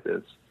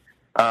arises.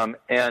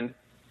 And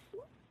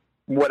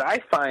what I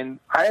find,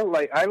 I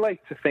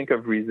like to think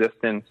of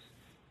resistance,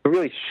 to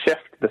really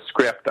shift the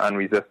script on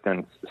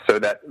resistance so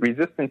that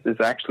resistance is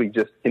actually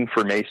just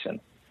information.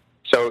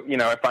 So,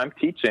 if I'm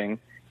teaching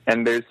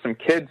and there's some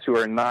kids who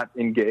are not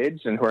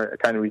engaged and who are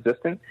kind of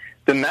resistant,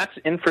 then that's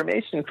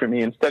information for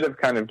me, instead of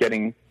kind of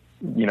getting,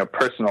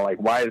 personal, like,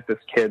 why is this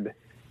kid,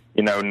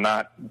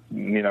 not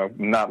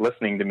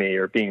listening to me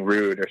or being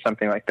rude or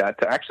something like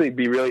that, to actually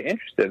be really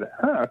interested.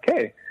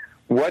 Okay,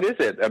 what is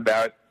it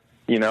about,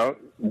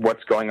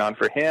 what's going on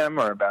for him,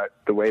 or about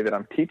the way that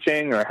I'm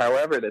teaching, or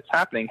however that's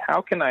happening?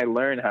 How can I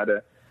learn how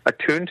to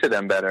attune to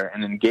them better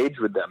and engage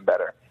with them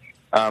better?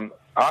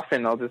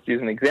 Often, I'll just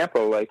use an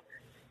example, like,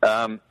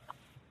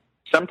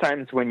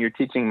 sometimes when you're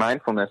teaching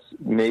mindfulness,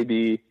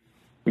 maybe,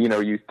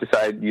 you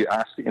decide,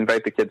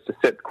 invite the kids to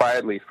sit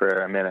quietly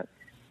for a minute,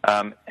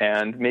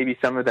 and maybe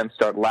some of them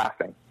start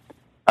laughing.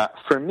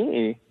 For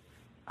me,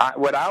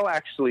 what I'll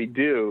actually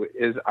do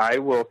is I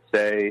will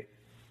say,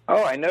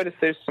 oh, I notice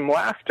there's some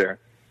laughter.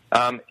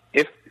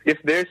 If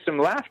there's some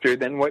laughter,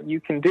 then what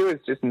you can do is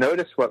just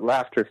notice what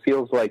laughter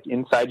feels like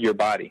inside your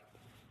body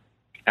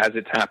as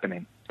it's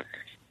happening.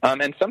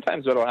 And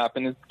sometimes what will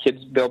happen is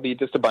there'll be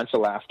just a bunch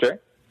of laughter,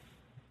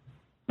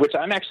 which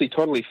I'm actually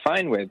totally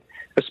fine with,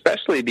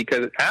 especially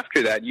because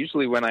after that,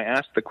 usually when I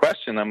ask the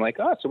question, I'm like,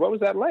 oh, so what was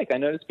that like? I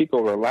noticed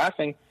people were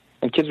laughing,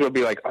 and kids will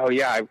be like, oh,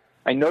 yeah,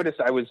 I noticed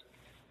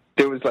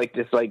there was like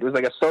this, like, it was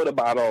like a soda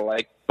bottle,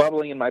 like,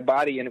 bubbling in my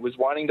body, and it was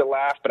wanting to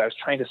laugh, but I was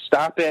trying to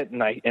stop it,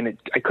 and I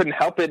couldn't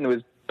help it, and it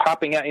was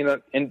popping out,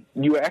 and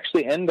you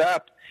actually end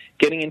up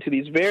getting into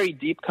these very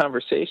deep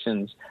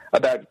conversations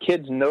about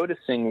kids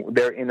noticing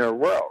their inner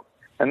world.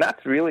 And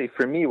that's really,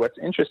 for me, what's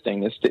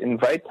interesting, is to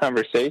invite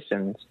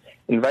conversations,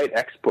 invite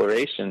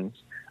explorations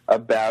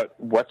about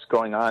what's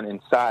going on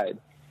inside.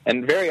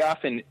 And very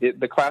often,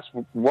 the class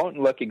won't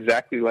look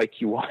exactly like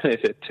you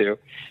wanted it to,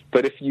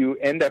 but if you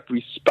end up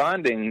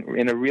responding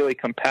in a really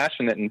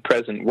compassionate and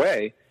present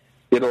way,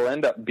 it'll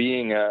end up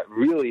being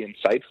really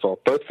insightful,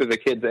 both for the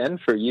kids and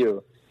for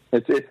you.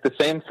 It's the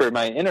same for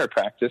my inner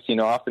practice.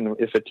 Often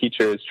if a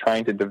teacher is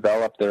trying to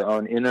develop their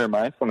own inner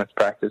mindfulness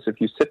practice, if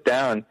you sit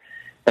down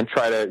and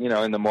try to,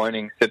 in the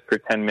morning, sit for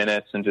 10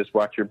 minutes and just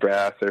watch your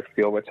breath or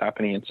feel what's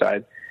happening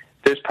inside,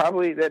 there's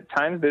probably at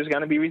times there's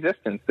going to be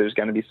resistance. There's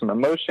going to be some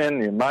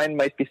emotion. Your mind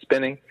might be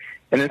spinning.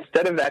 And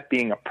instead of that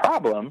being a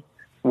problem,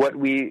 what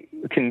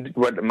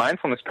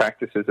mindfulness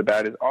practice is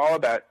about is all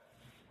about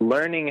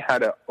learning how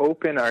to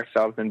open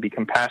ourselves and be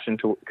compassionate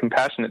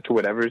to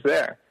whatever's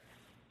there.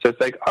 So it's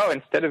like,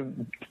 instead of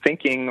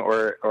thinking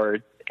or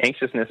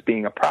anxiousness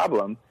being a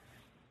problem,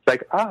 it's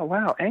like, oh,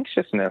 wow,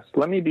 anxiousness.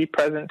 Let me be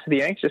present to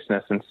the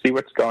anxiousness and see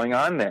what's going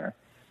on there.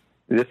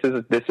 This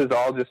is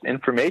all just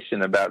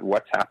information about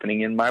what's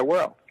happening in my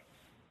world.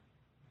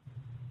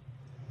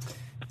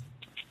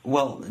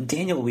 Well,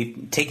 Daniel,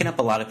 we've taken up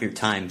a lot of your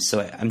time,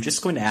 so I'm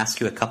just going to ask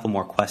you a couple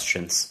more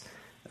questions.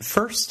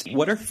 First,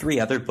 what are 3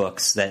 other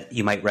books that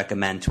you might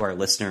recommend to our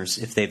listeners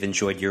if they've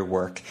enjoyed your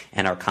work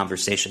and our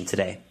conversation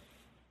today?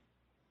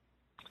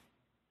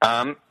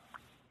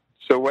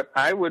 So what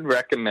I would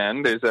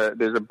recommend, there's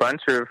a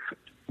bunch of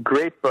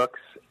great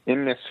books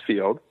in this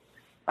field.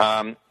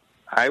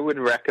 I would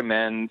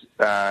recommend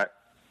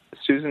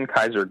Susan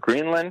Kaiser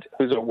Greenland,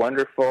 who's a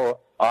wonderful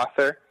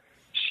author.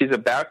 She's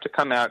about to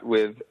come out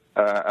with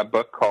a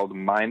book called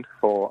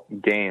Mindful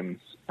Games.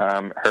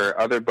 Her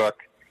other book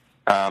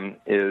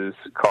is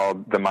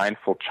called The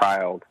Mindful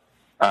Child.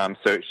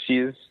 So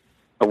she's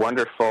a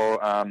wonderful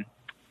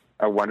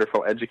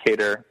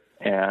educator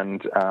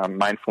and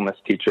mindfulness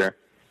teacher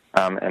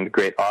and a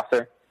great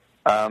author.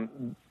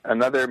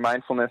 Another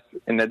mindfulness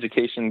in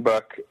education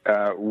book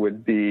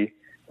would be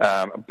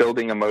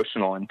Building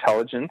Emotional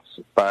Intelligence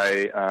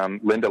by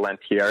Linda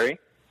Lantieri,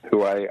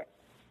 who I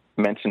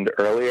mentioned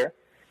earlier.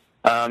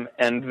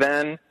 And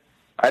then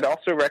I'd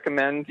also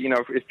recommend,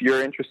 if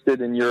you're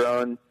interested in your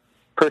own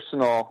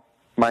personal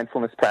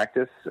mindfulness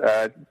practice,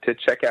 to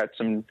check out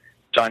some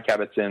Jon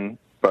Kabat-Zinn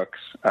books.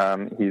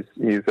 He's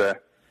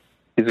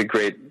a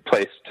great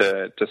place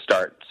to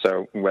start.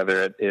 So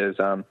whether it is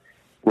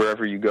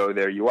Wherever You Go,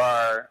 There You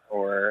Are,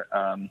 or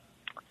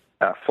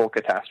Full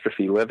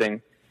Catastrophe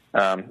Living,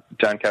 Jon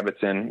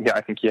Kabat-Zinn,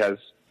 I think he has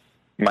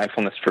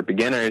Mindfulness for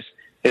Beginners.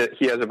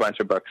 He has a bunch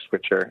of books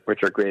which are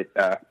great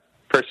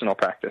personal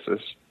practices.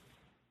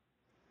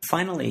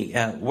 Finally,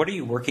 what are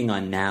you working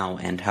on now,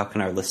 and how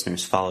can our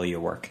listeners follow your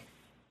work?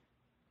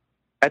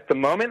 At the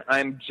moment,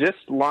 I'm just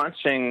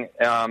launching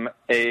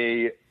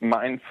a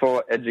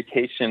mindful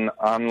education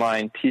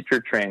online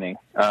teacher training,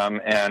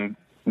 and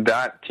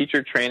that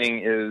teacher training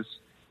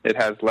it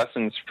has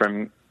lessons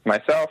from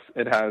myself.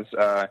 It has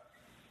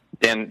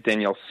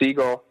Daniel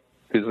Siegel,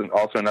 who's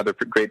also another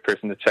great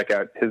person to check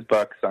out his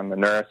books on the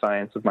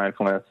neuroscience of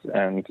mindfulness,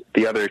 and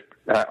the other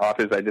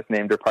authors I just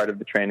named are part of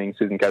the training: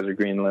 Susan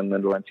Kaiser-Greenland,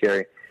 Linda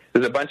Lantieri.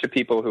 There's a bunch of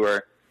people who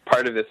are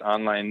part of this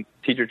online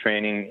teacher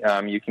training.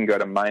 You can go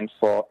to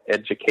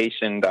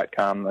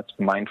mindfuleducation.com. That's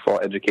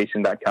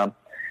mindfuleducation.com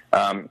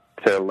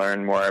to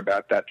learn more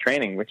about that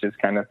training, which is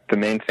kind of the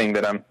main thing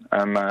that I'm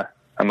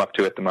up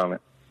to at the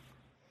moment.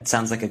 It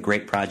sounds like a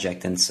great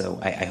project, and so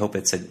I hope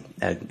it's a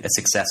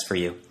success for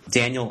you.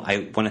 Daniel,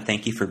 I want to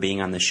thank you for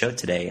being on the show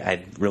today.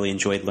 I really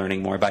enjoyed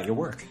learning more about your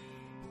work.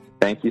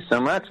 Thank you so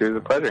much. It was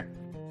a pleasure.